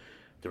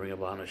 the Ring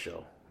of Honor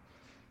show.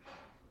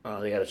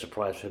 They had a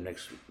surprise for him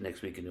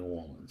next week in New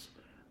Orleans.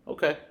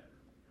 Okay.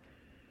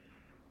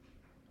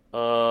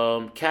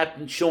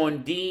 Captain Sean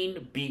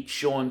Dean beat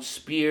Sean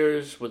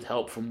Spears with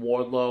help from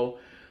Wardlow.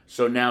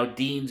 So now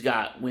Dean's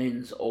got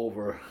wins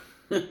over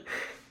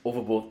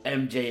both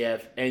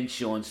MJF and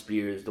Sean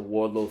Spears. The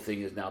Wardlow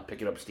thing is now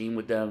picking up steam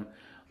with them.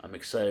 I'm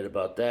excited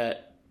about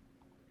that.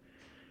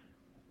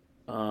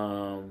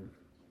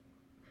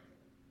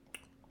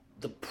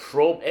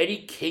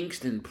 Eddie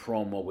Kingston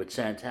promo with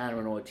Santana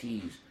and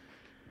Ortiz.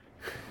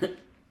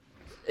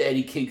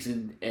 Eddie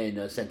Kingston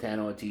and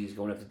Santana Ortiz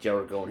going after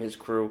Jericho and his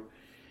crew.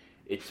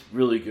 It's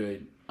really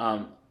good.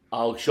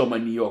 I'll show my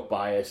New York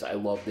bias. I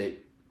loved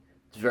it.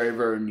 It's very,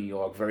 very New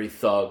York, very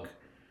thug.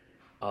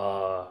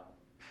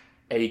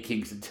 Eddie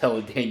Kingston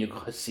telling Daniel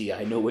Garcia,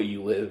 "I know where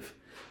you live."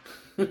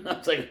 I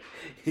was like,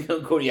 he's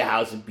going to go to your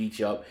house and beat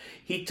you up.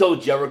 He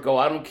told Jericho,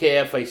 "I don't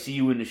care if I see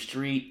you in the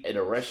street, at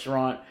a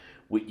restaurant,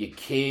 with your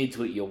kids,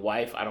 with your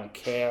wife. I don't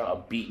care.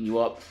 I'm beating you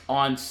up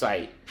on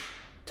site.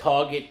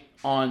 Target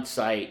on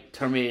site.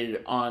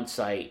 Terminated on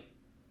site."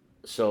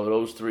 So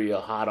those three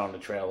are hot on the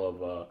trail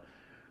of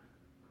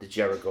the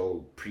Jericho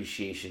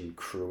Appreciation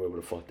Crew, whatever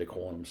the fuck they're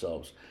calling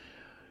themselves.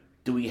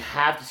 Do we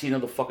have to see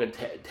another fucking...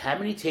 how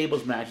many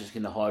tables matches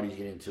can the Hardys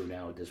get into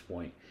now at this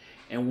point?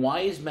 And why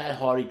is Matt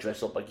Hardy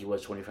dressed up like he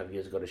was 25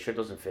 years ago? The shit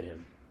doesn't fit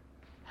him.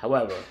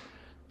 However,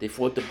 they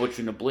fought the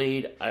Butcher and the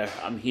Blade.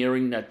 I'm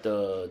hearing that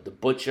the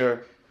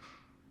Butcher...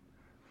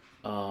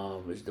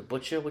 is the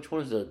Butcher? Which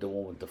one is the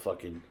one with the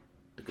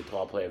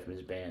guitar player from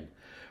his band?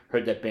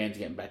 Heard that band's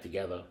getting back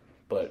together.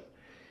 But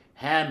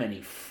how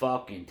many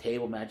fucking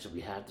table matches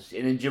we have to see?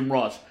 And then Jim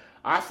Ross,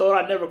 "I thought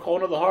I'd never call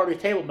another Hardy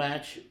table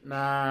match."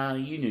 Nah,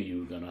 you knew you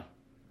were gonna.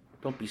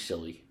 Don't be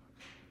silly.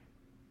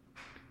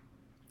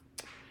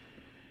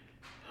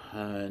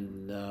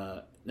 And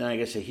now, like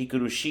I said,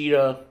 Hikaru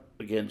Shida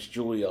against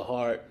Julia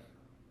Hart.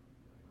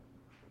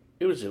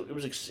 It was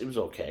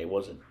okay. It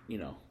wasn't,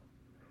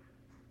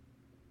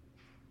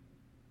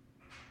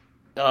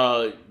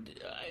 I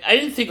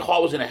didn't think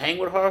Hart was gonna hang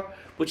with her,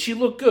 but she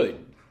looked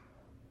good,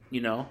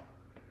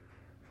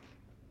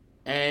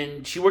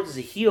 And she worked as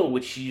a heel,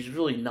 which she's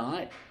really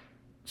not,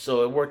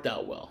 so it worked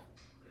out well.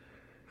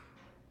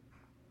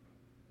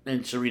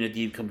 then Serena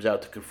Deeb comes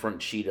out to confront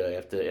Shida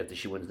after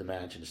she wins the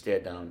match in the stare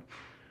down.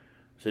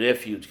 So their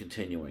feud's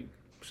continuing.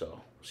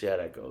 So see how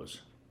that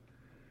goes.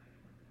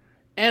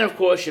 And of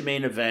course, your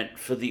main event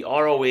for the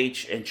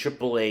ROH and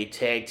AAA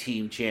Tag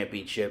Team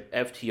Championship,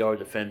 FTR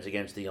defends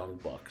against the Young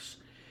Bucks.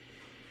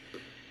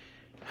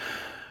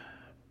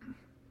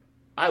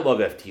 I love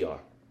FTR.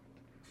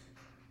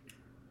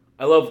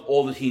 I love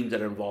all the teams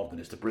that are involved in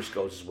this. The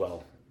Briscoes as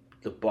well.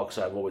 The Bucks,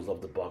 I've always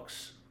loved the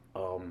Bucks.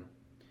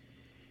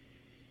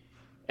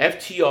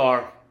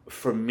 FTR,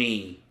 for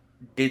me,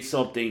 did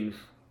something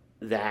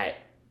that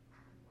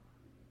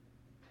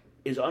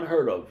is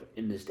unheard of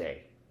in this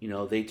day. You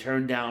know, they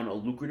turned down a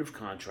lucrative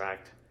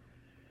contract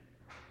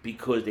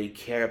because they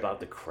care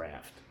about the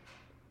craft.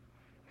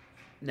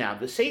 Now,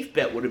 the safe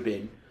bet would have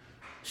been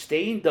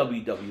stay in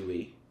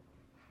WWE,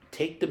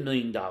 take the $1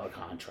 million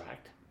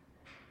contract,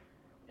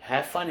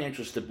 have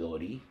financial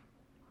stability,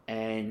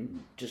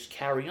 and just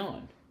carry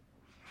on.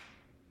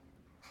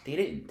 They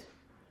didn't.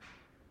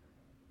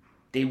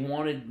 They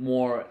wanted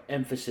more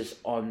emphasis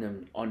on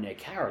them, on their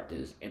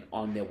characters, and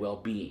on their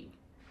well-being.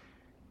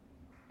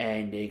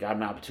 And they got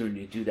an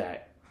opportunity to do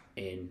that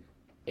in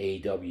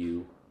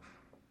AEW,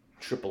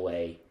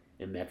 AAA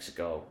in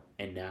Mexico,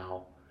 and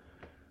now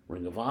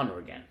Ring of Honor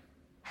again.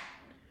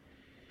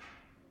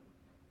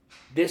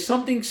 There's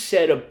something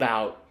said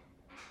about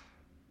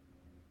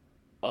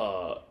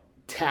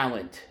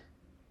talent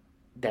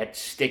that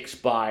sticks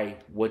by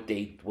what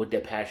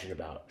they're passionate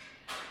about.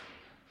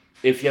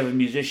 If you have a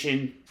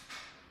musician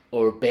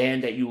or a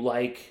band that you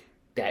like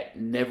that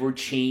never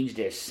changed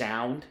their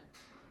sound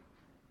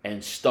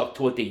and stuck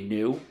to what they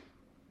knew,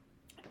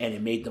 and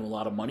it made them a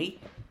lot of money,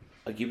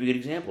 I'll give you a good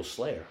example,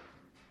 Slayer.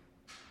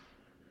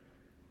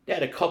 They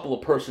had a couple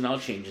of personnel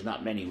changes,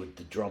 not many, with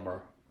the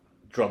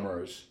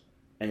drummers,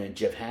 and then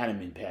Jeff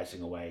Hanneman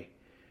passing away,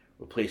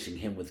 replacing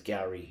him with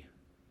Gary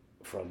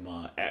from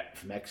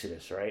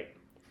Exodus, right?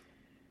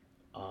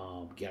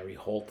 Gary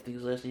Holt, I think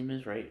his last name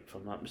is, right? If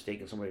I'm not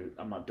mistaken,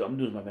 I'm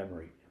doing my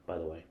memory, by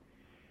the way.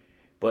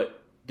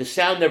 But the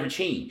sound never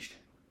changed,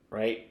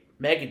 right?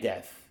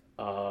 Megadeth,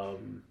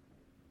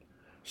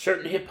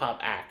 certain hip-hop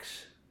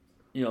acts,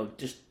 you know,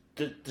 just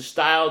the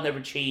style never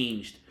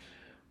changed.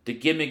 The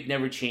gimmick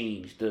never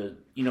changed.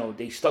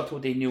 They stuck to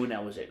what they knew and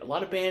that was it. A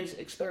lot of bands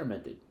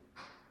experimented.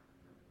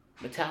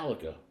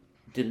 Metallica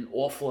did an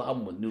awful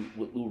album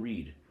with Lou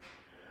Reed.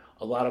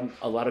 A lot of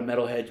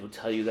metalheads would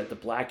tell you that the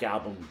Black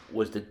Album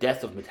was the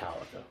death of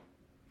Metallica.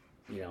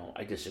 You know,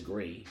 I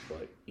disagree,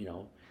 but you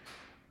know,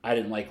 I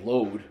didn't like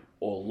Load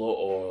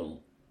or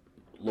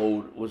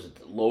Load, was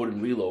it Load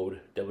and Reload?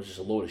 That was just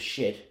a load of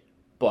shit.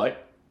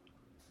 But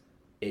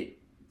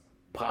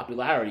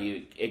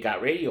popularity, it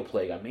got radio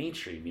play, got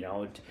mainstream. You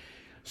know,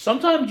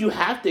 sometimes you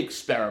have to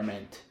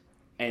experiment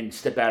and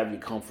step out of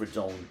your comfort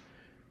zone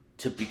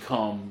to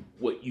become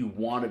what you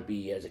want to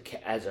be as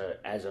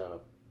a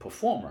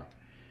performer.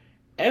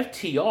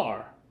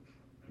 FTR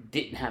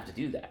didn't have to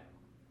do that.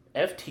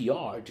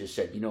 FTR just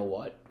said, you know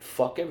what?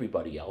 Fuck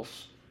everybody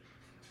else.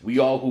 We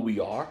are who we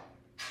are,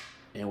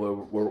 and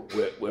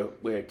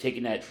we're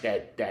taking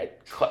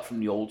that cut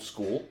from the old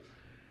school.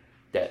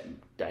 That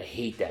I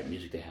hate that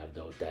music they have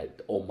though.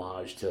 That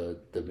homage to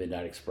the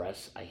Midnight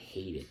Express. I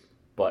hate it,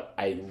 but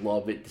I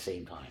love it at the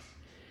same time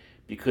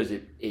because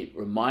it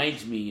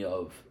reminds me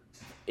of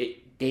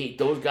it.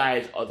 Those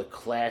guys are the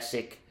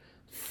classic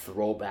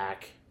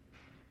throwback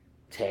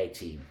tag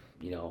team,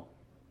 you know,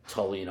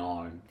 Tully and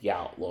Arn, the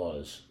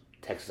Outlaws,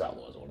 Texas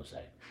Outlaws, I want to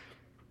say.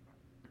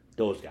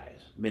 Those guys,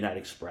 Midnight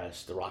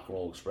Express, the Rock and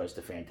Roll Express,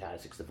 the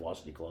Fantastics, the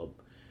Varsity Club,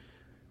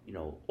 you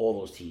know, all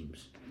those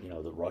teams, you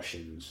know, the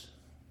Russians,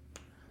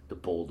 the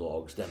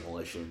Bulldogs,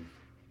 Demolition,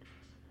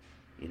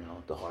 you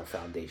know, the Hart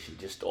Foundation,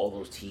 just all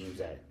those teams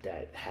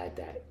that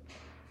had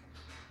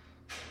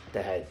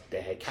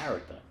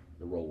character.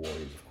 The Road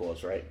Warriors, of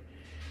course, right?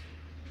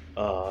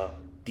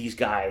 These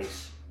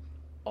guys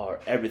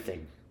are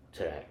everything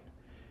to that.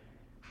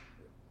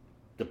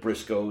 The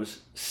Briscoes,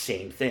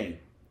 same thing.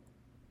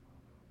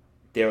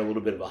 They're a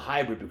little bit of a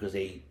hybrid because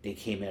they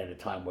came in at a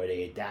time where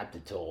they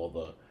adapted to all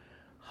the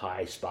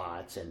high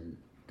spots and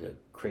the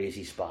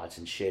crazy spots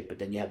and shit. But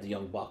then you have the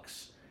Young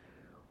Bucks,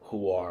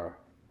 who are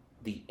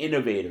the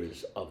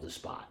innovators of the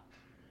spot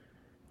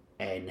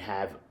and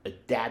have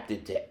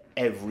adapted to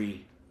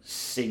every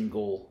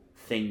single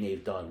thing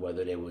they've done,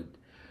 whether they would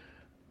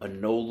a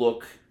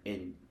no-look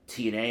in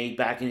TNA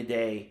back in the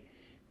day,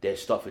 their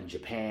stuff in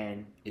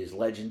Japan is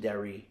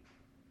legendary,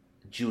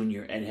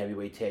 junior and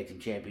heavyweight tag team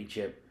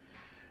championship,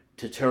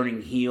 to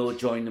turning heel,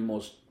 joining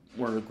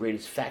one of the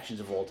greatest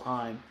factions of all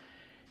time,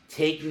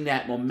 taking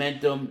that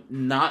momentum,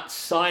 not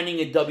signing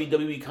a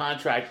WWE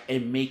contract,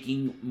 and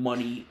making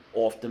money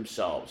off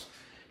themselves.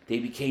 They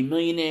became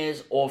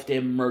millionaires off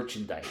their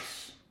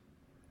merchandise,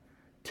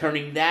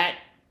 turning that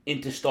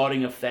into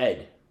starting a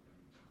Fed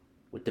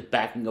with the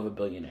backing of a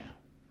billionaire.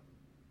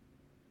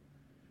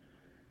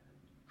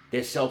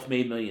 They're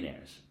self-made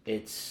millionaires.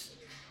 It's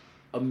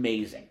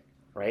amazing,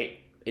 right?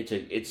 It's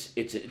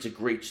a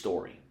great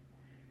story.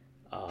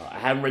 I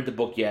haven't read the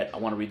book yet. I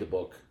want to read the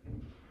book.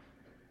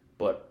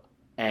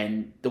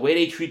 And the way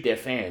they treat their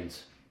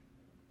fans,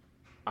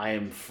 I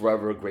am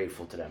forever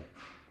grateful to them.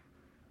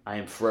 I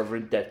am forever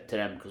in debt to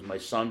them because my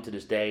son to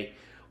this day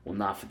will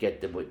not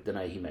forget the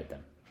night he met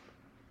them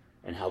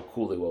and how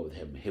cool they were with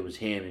him. It was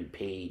him and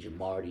Paige and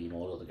Marty and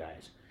all the other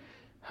guys.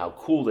 How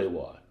cool they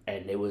were.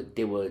 And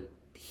they were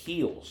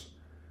heels.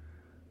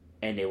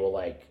 And they were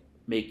like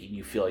making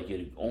you feel like you're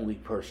the only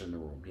person in the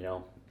room, you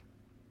know?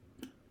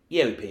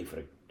 Yeah, we paid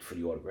for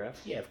the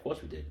autograph. Yeah, of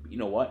course we did. But you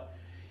know what?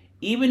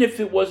 Even if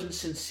it wasn't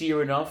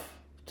sincere enough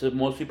to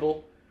most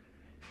people,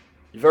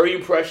 very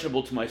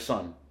impressionable to my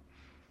son.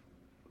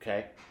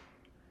 Okay?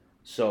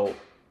 So,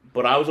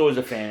 but I was always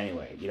a fan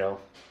anyway, you know?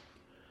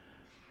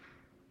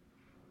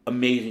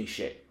 Amazing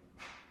shit.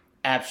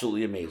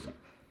 Absolutely amazing.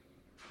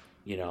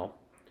 You know?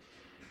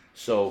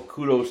 So,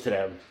 kudos to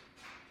them.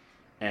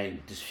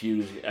 And this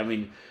feud, I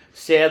mean,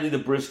 sadly the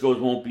Briscoes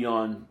won't be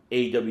on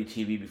AEW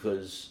TV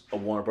because a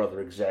Warner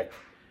Brother exec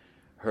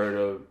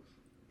heard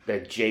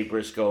that Jay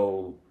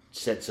Briscoe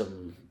said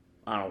some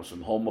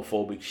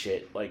homophobic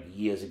shit like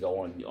years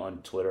ago on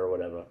Twitter or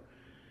whatever.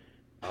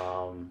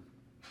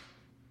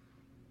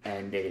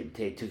 And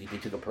they took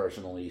it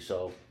personally,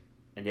 so,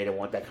 and they didn't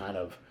want that kind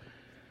of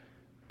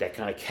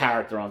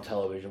character on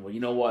television. Well,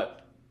 you know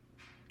what?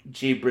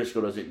 Jay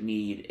Briscoe doesn't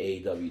need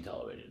AEW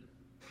television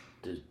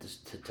to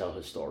tell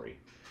his story.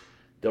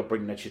 They'll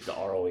bring that shit to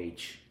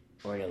ROH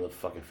or any other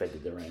fucking fed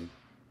that they're in,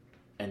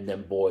 and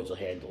them boys will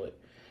handle it.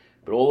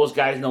 But all those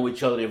guys know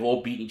each other. They've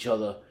all beaten each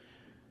other.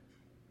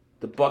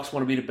 The Bucks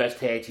want to be the best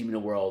tag team in the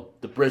world.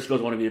 The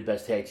Briscoes want to be the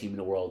best tag team in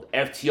the world.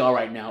 FTR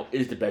right now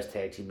is the best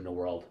tag team in the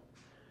world.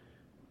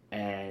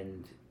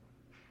 And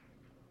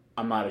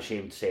I'm not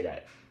ashamed to say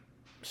that.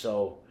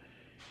 So,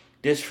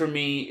 this for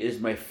me is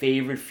my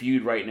favorite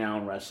feud right now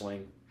in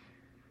wrestling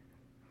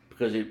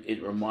because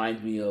it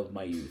reminds me of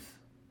my youth.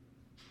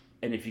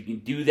 And if you can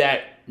do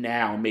that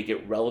now, make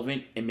it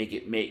relevant and make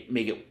it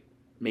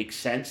make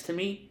sense to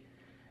me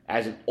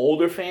as an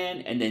older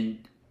fan, and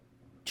then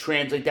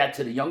translate that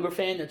to the younger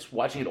fan that's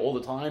watching it all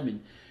the time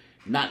and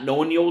not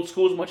knowing the old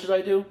school as much as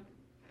I do,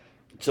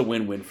 it's a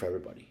win-win for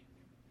everybody.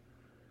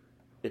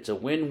 It's a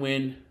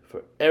win-win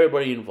for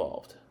everybody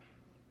involved.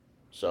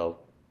 So,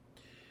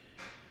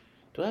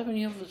 do I have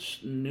any other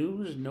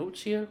news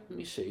notes here? Let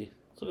me see.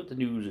 Let's look at the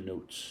news and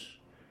notes.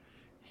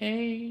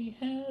 Hey,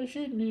 how's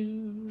your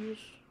news?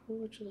 What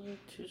would you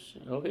like to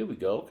say? Oh, here we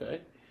go.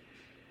 Okay.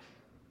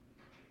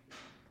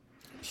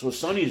 So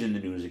Sunny's in the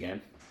news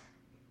again.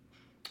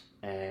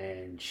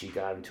 And she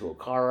got into a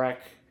car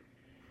wreck,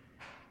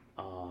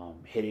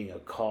 hitting a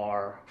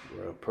car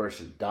where a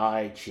person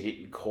died. She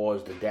didn't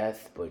cause the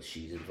death, but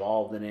she's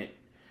involved in it.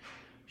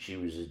 She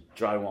was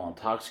driving while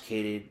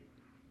intoxicated.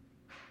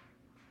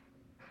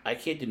 I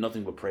can't do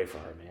nothing but pray for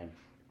her, man.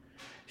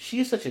 She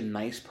is such a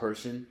nice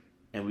person,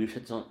 and we've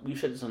said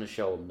this on the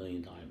show a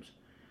million times.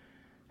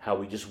 How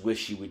we just wish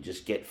she would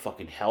just get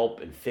fucking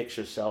help and fix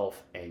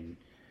herself and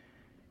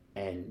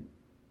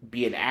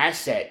be an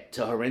asset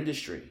to her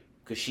industry.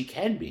 Because she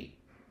can be,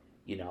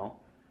 you know.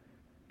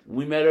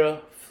 We met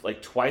her,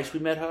 like twice we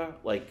met her.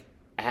 Like,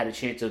 I had a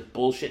chance to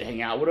bullshit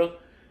hang out with her.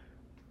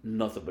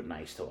 Nothing but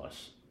nice to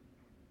us.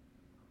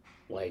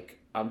 Like,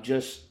 I don't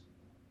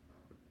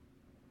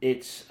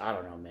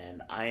know,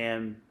 man. I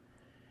am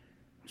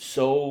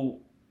so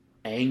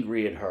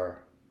angry at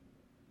her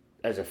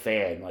as a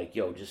fan. Like,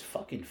 yo, just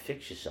fucking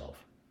fix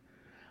yourself.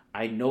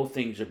 I know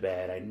things are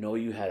bad. I know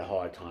you had a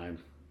hard time.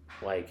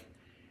 Like,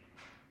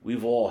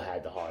 we've all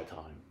had the hard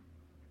time.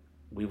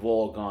 We've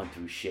all gone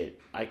through shit.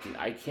 I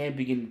can't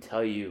begin to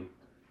tell you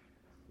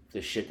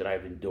the shit that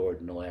I've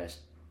endured in the last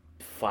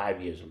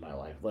 5 years of my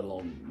life, let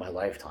alone my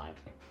lifetime.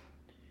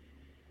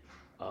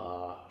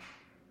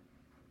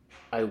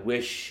 I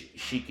wish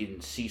she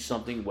can see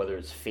something, whether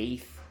it's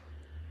faith.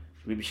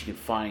 Maybe she can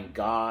find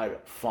God,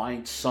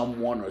 find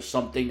someone or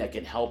something that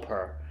can help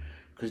her.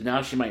 Because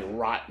now she might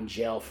rot in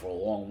jail for a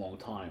long, long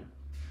time.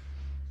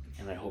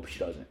 And I hope she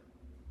doesn't.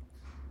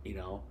 You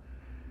know?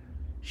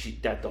 She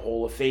got the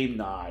Hall of Fame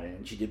nod,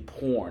 and she did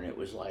porn. It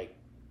was like,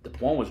 the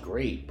porn was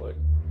great, but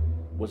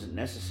wasn't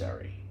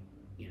necessary,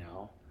 you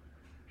know?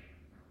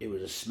 It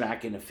was a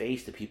smack in the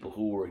face to people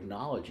who were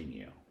acknowledging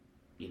you,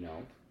 you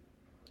know?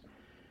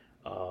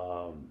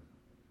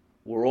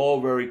 We're all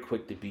very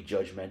quick to be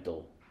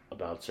judgmental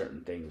about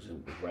certain things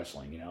with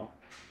wrestling, you know?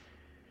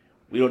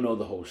 We don't know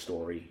the whole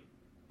story.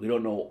 We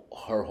don't know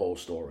her whole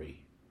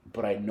story,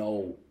 but I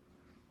know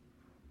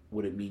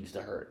what it means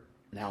to hurt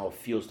and how it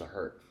feels to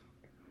hurt.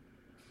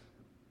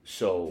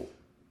 So,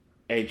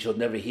 and she'll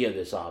never hear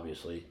this,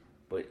 obviously,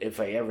 but if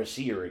I ever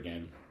see her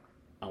again,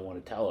 I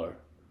want to tell her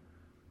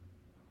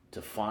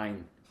to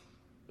find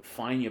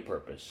your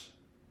purpose.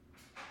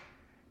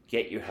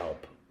 Get your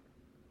help.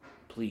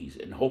 Please.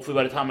 And hopefully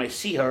by the time I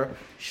see her,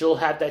 she'll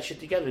have that shit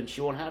together and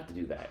she won't have to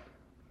do that.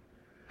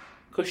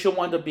 Because she'll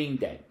wind up being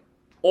dead.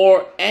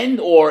 Or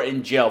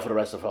in jail for the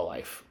rest of her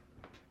life.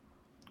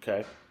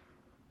 Okay?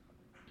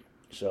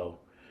 So,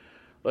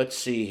 let's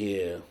see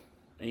here.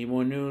 Any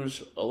more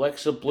news?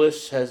 Alexa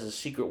Bliss has a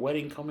secret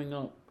wedding coming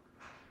up.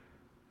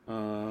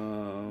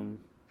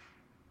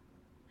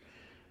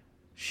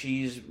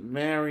 She's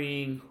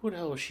marrying... Who the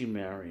hell is she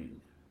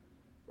marrying?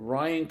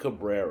 Ryan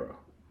Cabrera.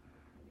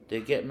 They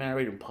get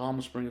married in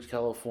Palm Springs,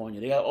 California.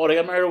 They got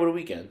married over the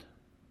weekend.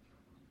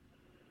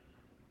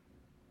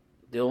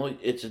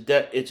 It's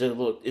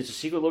a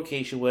secret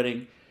location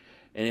wedding,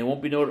 and it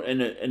won't be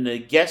and the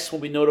guests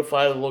won't be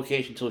notified of the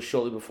location until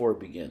shortly before it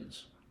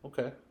begins.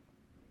 Okay.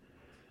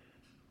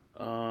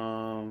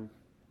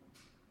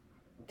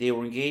 They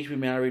were engaged to be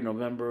married in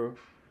November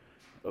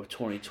of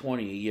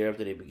 2020, a year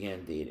after they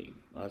began dating.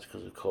 That's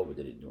because of COVID.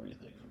 They didn't do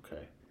anything.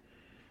 Okay.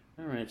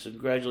 All right. So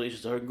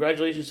congratulations to her.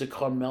 Congratulations to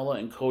Carmella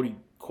and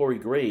Corey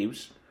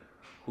Graves,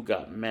 who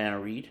got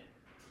married.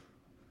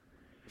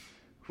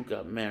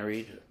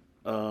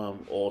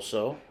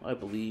 Also, I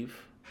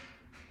believe,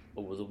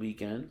 over the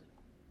weekend.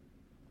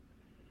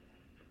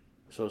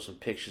 Saw some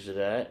pictures of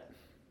that.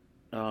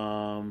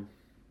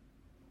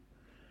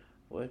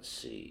 Let's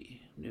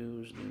see.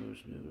 News.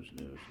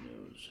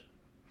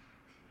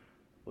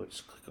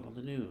 Let's click on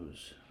the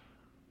news.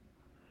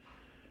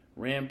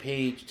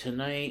 Rampage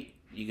tonight.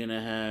 You're going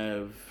to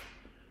have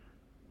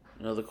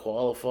another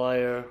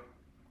qualifier.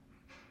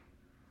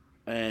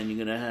 And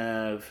you're going to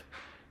have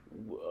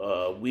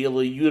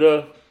Wheeler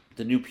Yuta,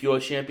 the new pure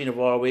champion of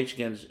ROH,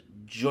 against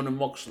Johnny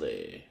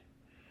Moxley.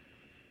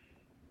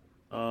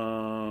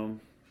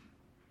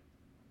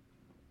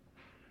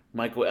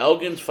 Michael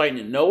Elgin's fighting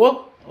at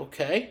Noah.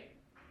 Okay.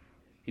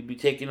 He'd be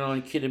taking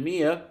on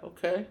Kitamiya.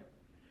 Okay.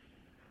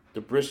 The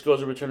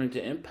Briscoes are returning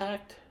to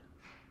Impact.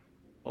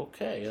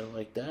 Okay, I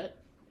like that.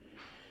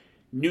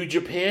 New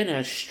Japan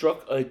has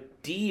struck a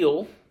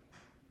deal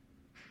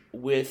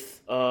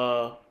with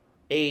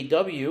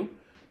AEW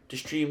to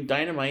stream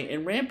Dynamite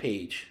and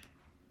Rampage.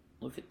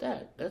 Look at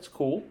that. That's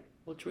cool.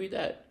 Let's read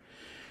that.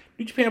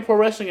 New Japan Pro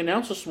Wrestling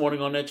announced this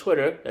morning on their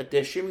Twitter that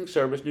their streaming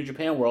service, New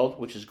Japan World,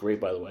 which is great,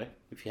 by the way,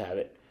 if you have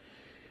it,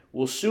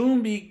 will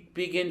soon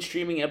begin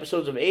streaming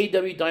episodes of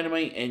AEW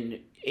Dynamite and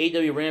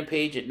AEW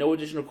Rampage at no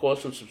additional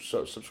cost to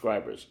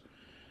subscribers.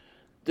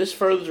 This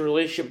furthers the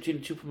relationship between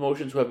the two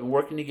promotions who have been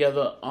working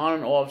together on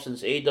and off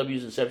since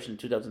AEW's inception in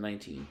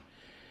 2019.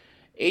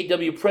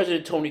 AEW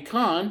President Tony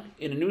Khan,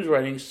 in a news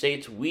writing,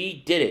 states, "We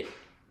did it.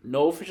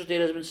 No official date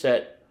has been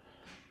set,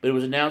 but it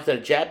was announced that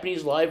a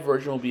Japanese live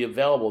version will be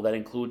available that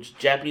includes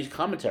Japanese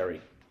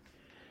commentary."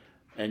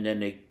 And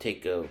then they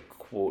take a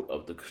quote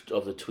of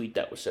the tweet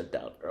that was sent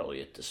out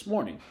earlier this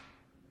morning.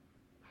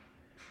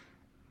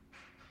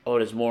 Oh,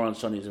 there's more on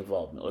Sonny's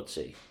involvement. Let's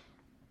see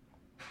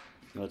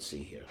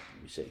here.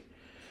 Let me see.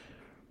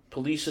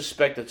 Police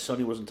suspect that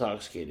Sonny was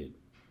intoxicated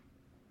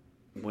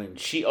when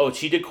she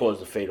did cause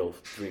the fatal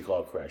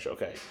 3-car crash.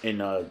 Okay, in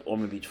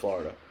Ormond Beach,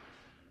 Florida.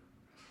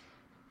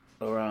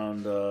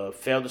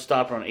 Failed to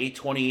stop around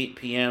 8:28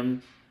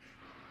 p.m.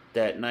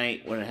 that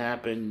night when it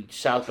happened.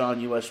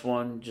 Southbound US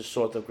 1, just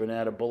south of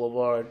Granada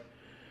Boulevard,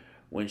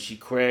 when she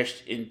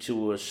crashed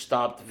into a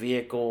stopped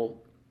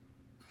vehicle,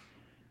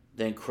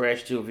 then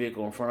crashed to a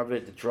vehicle in front of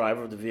it. The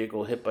driver of the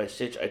vehicle hit by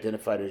Sitch,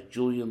 identified as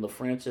Julian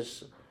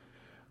LaFrancis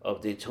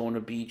of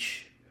Daytona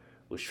Beach,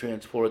 was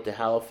transported to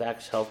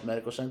Halifax Health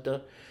Medical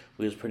Center,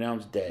 where he was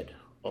pronounced dead.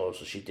 Oh,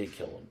 so she did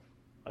kill him.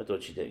 I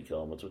thought she didn't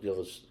kill him. That's what the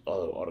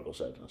other article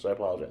said, so I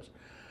apologize.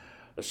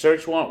 A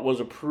search warrant was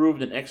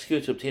approved and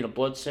executed to obtain a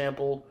blood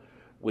sample,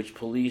 which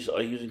police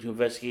are using to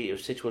investigate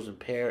if Sitch was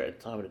impaired at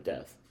the time of the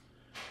death.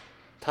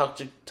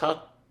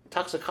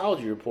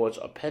 Toxicology reports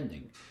are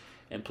pending,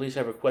 and police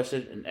have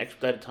requested an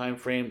expedited time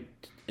frame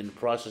in the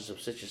process of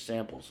Sitch's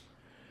samples.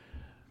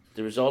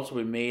 The results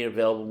will be made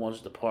available once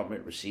the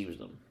department receives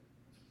them.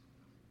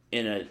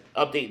 In an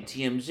update in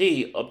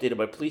TMZ, updated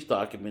by police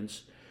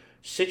documents,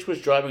 Sitch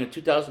was driving a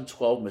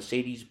 2012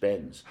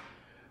 Mercedes-Benz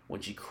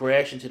when she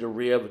crashed into the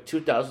rear of a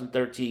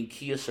 2013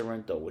 Kia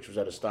Sorento, which was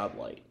at a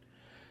stoplight.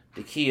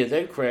 The Kia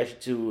then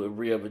crashed into the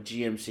rear of a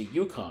GMC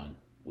Yukon,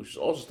 which was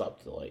also stopped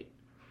at the light.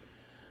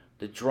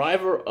 The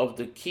driver of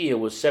the Kia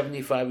was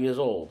 75 years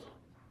old,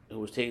 who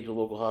was taken to a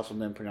local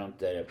hospital and then pronounced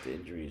dead after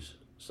injuries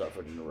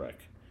suffered in the wreck.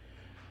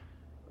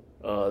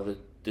 The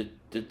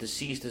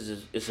deceased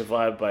is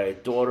survived by a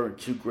daughter and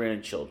 2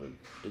 grandchildren.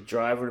 The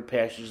driver and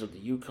passengers of the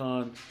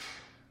Yukon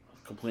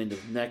complained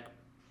of neck,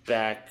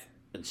 back,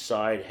 and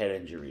side head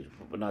injuries,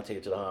 but not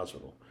taken to the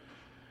hospital.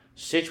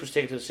 Sitch was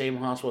taken to the same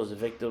hospital as the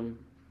victim,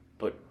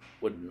 but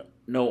with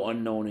no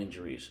unknown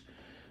injuries.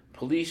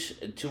 Police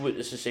and 2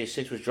 witnesses say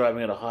Sitch was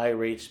driving at a high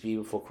rate of speed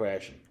before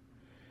crashing.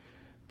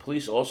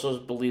 Police also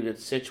believe that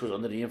Sitch was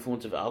under the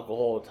influence of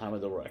alcohol at the time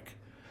of the wreck.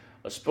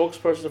 A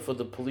spokesperson for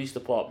the police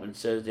department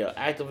says they are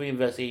actively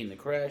investigating the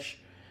crash,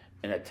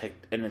 and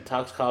the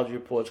toxicology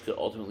reports could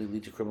ultimately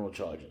lead to criminal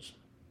charges.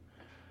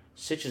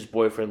 Sitch's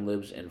boyfriend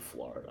lives in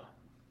Florida.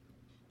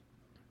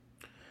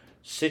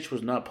 Sitch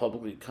has not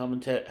publicly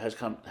commented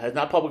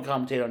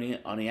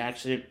on the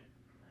accident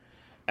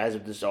as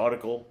of this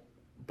article,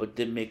 but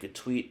did make a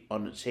tweet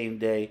on the same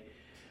day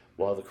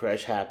while the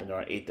crash happened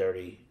around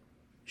 8:30.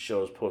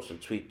 Shows posted a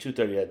tweet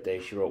 2:30 that day.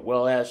 She wrote,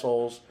 "Well,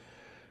 assholes,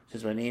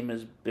 since my name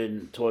has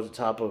been towards the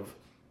top of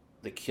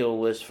the kill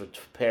list for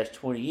past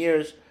 20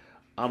 years,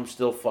 I'm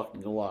still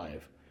fucking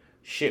alive.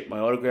 shit, my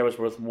autograph is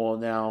worth more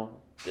now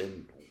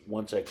than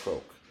once I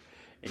croak.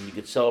 And you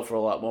could sell it for a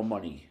lot more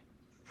money.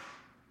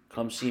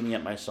 Come see me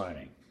at my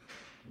signing.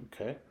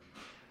 Okay?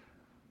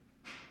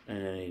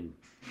 And then he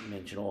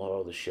mentioned all her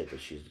other shit that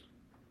she's,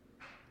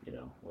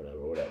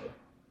 whatever.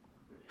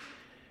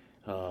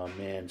 Oh,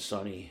 man,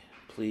 Sonny,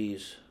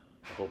 please,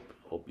 I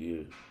hope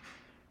you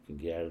can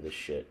get out of this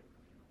shit.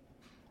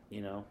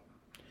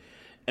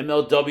 MLW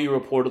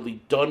reportedly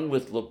done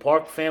with the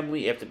Park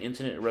family after an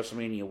incident at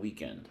WrestleMania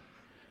weekend.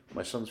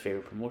 My son's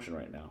favorite promotion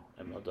right now,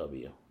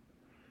 MLW.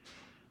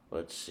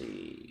 Let's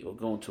see. We're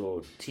going to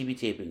a TV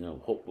taping.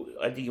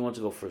 I think he wants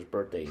to go for his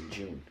birthday in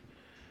June.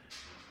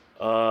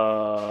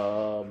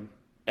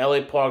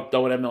 LA Park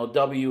done with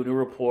MLW. New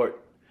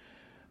report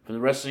from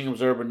the Wrestling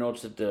Observer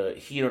notes that the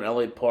heat on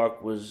LA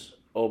Park was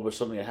over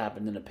something that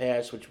happened in the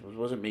past, which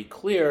wasn't made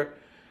clear.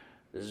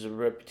 This is a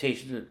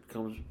reputation that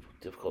comes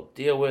difficult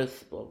to deal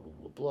with. Blah, blah,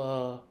 blah,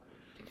 blah.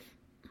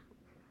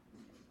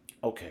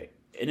 Okay.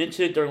 An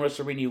incident during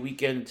WrestleMania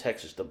weekend in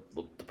Texas. The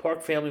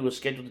Park family was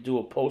scheduled to do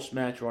a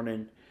post-match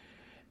run-in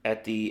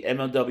at the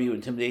MLW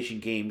Intimidation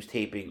Games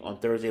taping on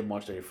Thursday,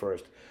 March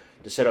 31st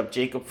to set up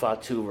Jacob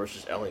Fatu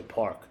versus LA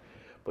Park.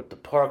 But the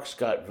Parks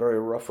got very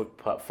rough with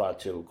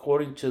Fatu.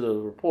 According to the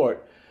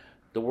report,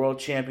 the world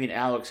champion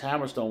Alex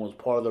Hammerstone was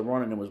part of the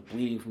run-in and was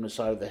bleeding from the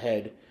side of the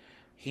head.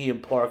 He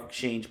and Park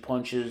exchanged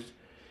punches.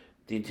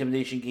 The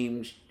Intimidation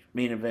Games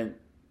main event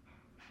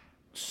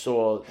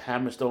saw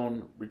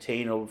Hammerstone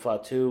retain over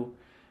Fatu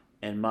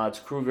and Mads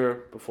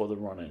Kruger before the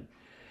run-in.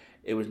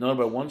 It was noted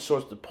by one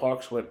source that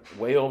Parks went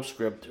way off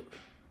script,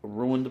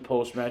 ruined the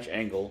post-match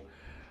angle,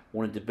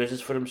 went into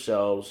business for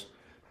themselves,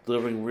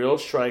 delivering real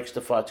strikes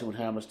to Fatu and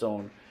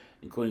Hammerstone,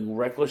 including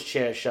reckless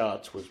chair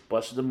shots, which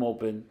busted them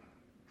open,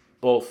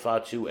 both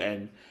Fatu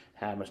and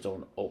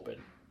Hammerstone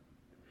open.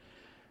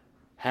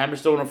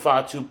 Hammerstone and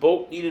Fatu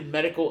both needed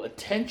medical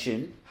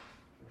attention,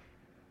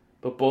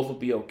 but both will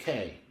be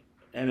okay.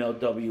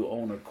 MLW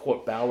owner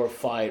Court Bauer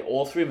fired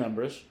all three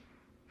members.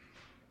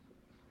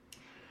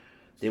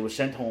 They were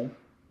sent home.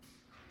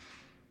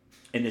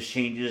 And this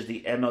changes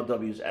the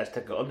MLW's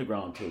Azteca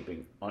Underground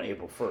taping on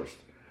April 1st,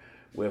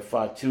 where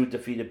Fatu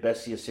defeated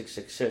Bestia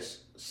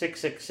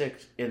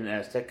 666 in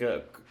an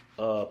Azteca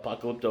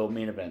Apocalypto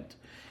main event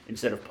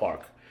instead of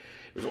Park.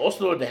 It was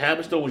also noted that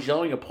Hammerstone was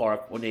yelling at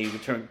Park when they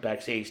returned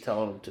backstage,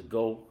 telling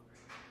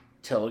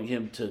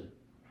him to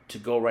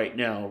go right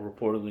now.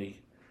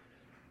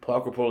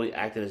 Park reportedly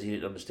acted as he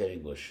didn't understand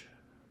English.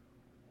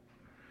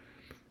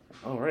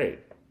 All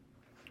right,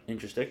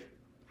 interesting.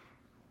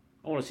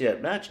 I want to see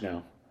that match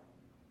now.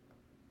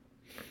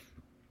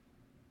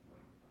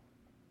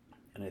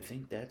 And I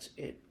think that's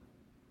it.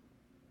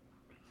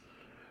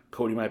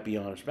 Cody might be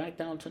on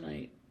SmackDown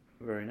tonight.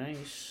 Very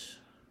nice.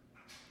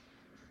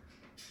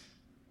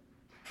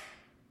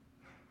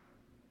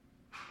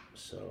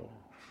 So,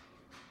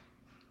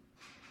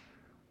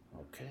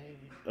 okay.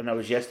 And that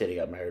was yesterday. He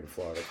got married in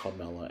Florida.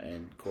 Carmella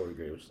and Corey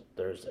Graves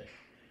Thursday.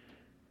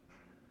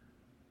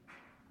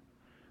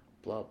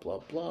 Blah, blah,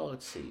 blah.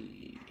 Let's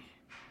see.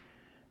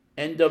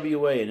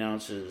 NWA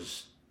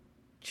announces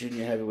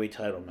junior heavyweight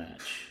title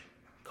match.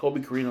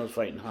 Kobe Carino is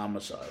fighting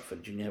Homicide for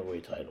the junior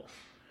heavyweight title.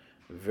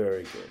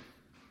 Very good.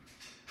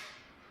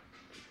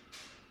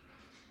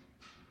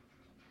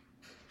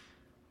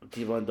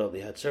 Devon Dudley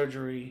had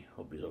surgery.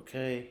 Hope he's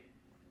okay.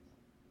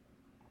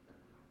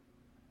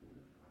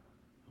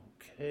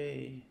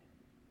 Okay.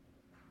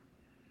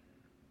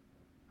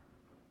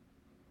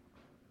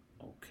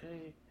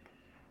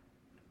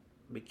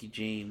 Mickey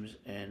James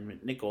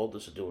and Nick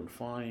Aldis are doing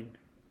fine.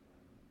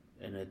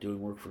 And they're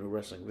doing work for the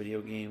wrestling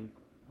video game.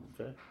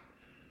 Okay.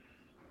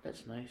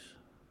 That's nice.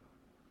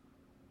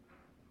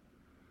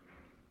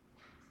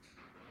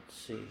 Let's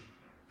see.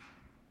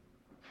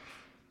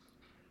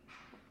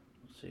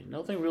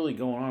 Nothing really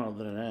going on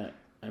other than that.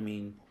 I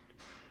mean,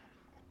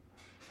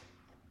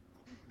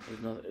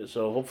 there's nothing,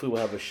 so hopefully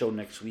we'll have a show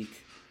next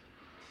week.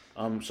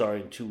 I'm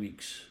sorry, in 2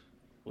 weeks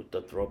with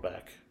the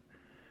throwback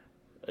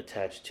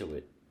attached to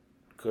it.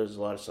 Because there's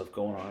a lot of stuff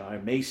going on. All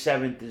right, May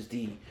 7th is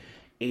the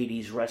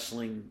 80s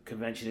wrestling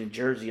convention in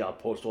Jersey. I'll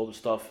post all the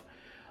stuff.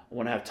 I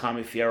want to have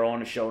Tommy Fierro on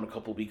the show in a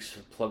couple of weeks to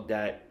plug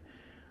that.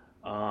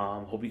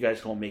 Hope you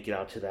guys can all make it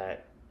out to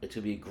that. It's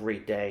going to be a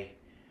great day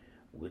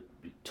with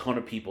a ton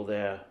of people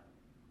there.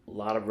 A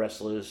lot of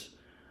wrestlers,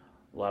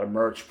 a lot of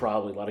merch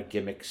probably, a lot of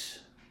gimmicks.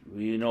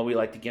 We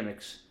like the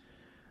gimmicks.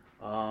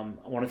 I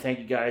want to thank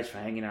you guys for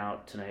hanging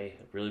out tonight.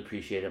 I really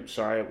appreciate it. I'm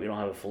sorry we don't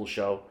have a full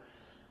show.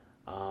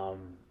 I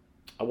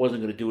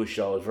wasn't going to do a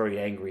show. I was very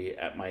angry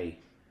at my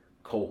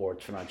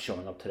cohorts for not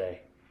showing up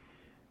today.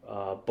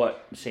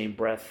 But in the same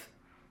breath,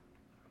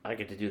 I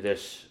get to do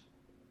this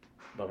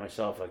by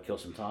myself. I kill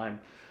some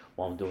time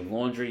while I'm doing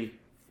laundry.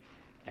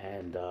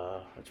 And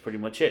that's pretty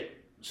much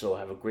it. So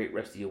have a great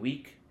rest of your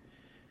week,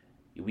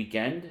 your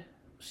weekend.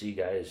 See you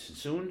guys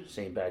soon.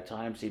 Same bad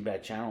time, same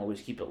bad channel.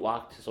 Always keep it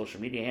locked to social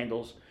media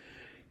handles.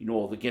 You know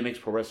all the gimmicks,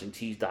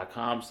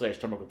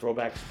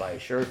 ProWrestlingTees.com/TurnbuckleThrowbacks. Buy a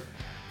shirt.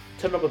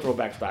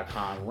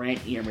 TurnbuckleThrowbacks.com,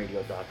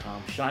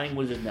 RantEMRadio.com,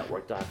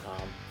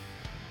 ShiningWizardNetwork.com,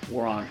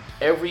 We're on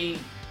every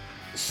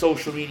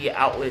social media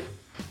outlet,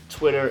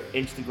 Twitter,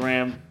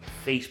 Instagram,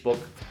 Facebook,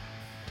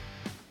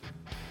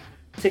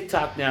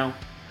 TikTok now.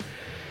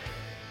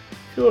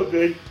 Feel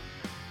good.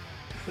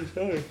 I'm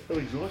sorry, I'm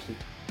exhausted.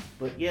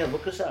 But yeah,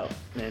 look us out,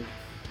 man.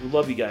 We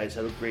love you guys.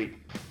 Have a great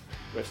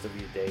rest of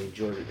your day.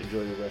 Enjoy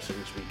the rest of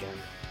this weekend.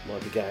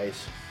 Love you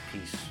guys.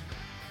 Peace.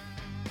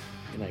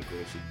 Good night,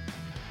 Gracie.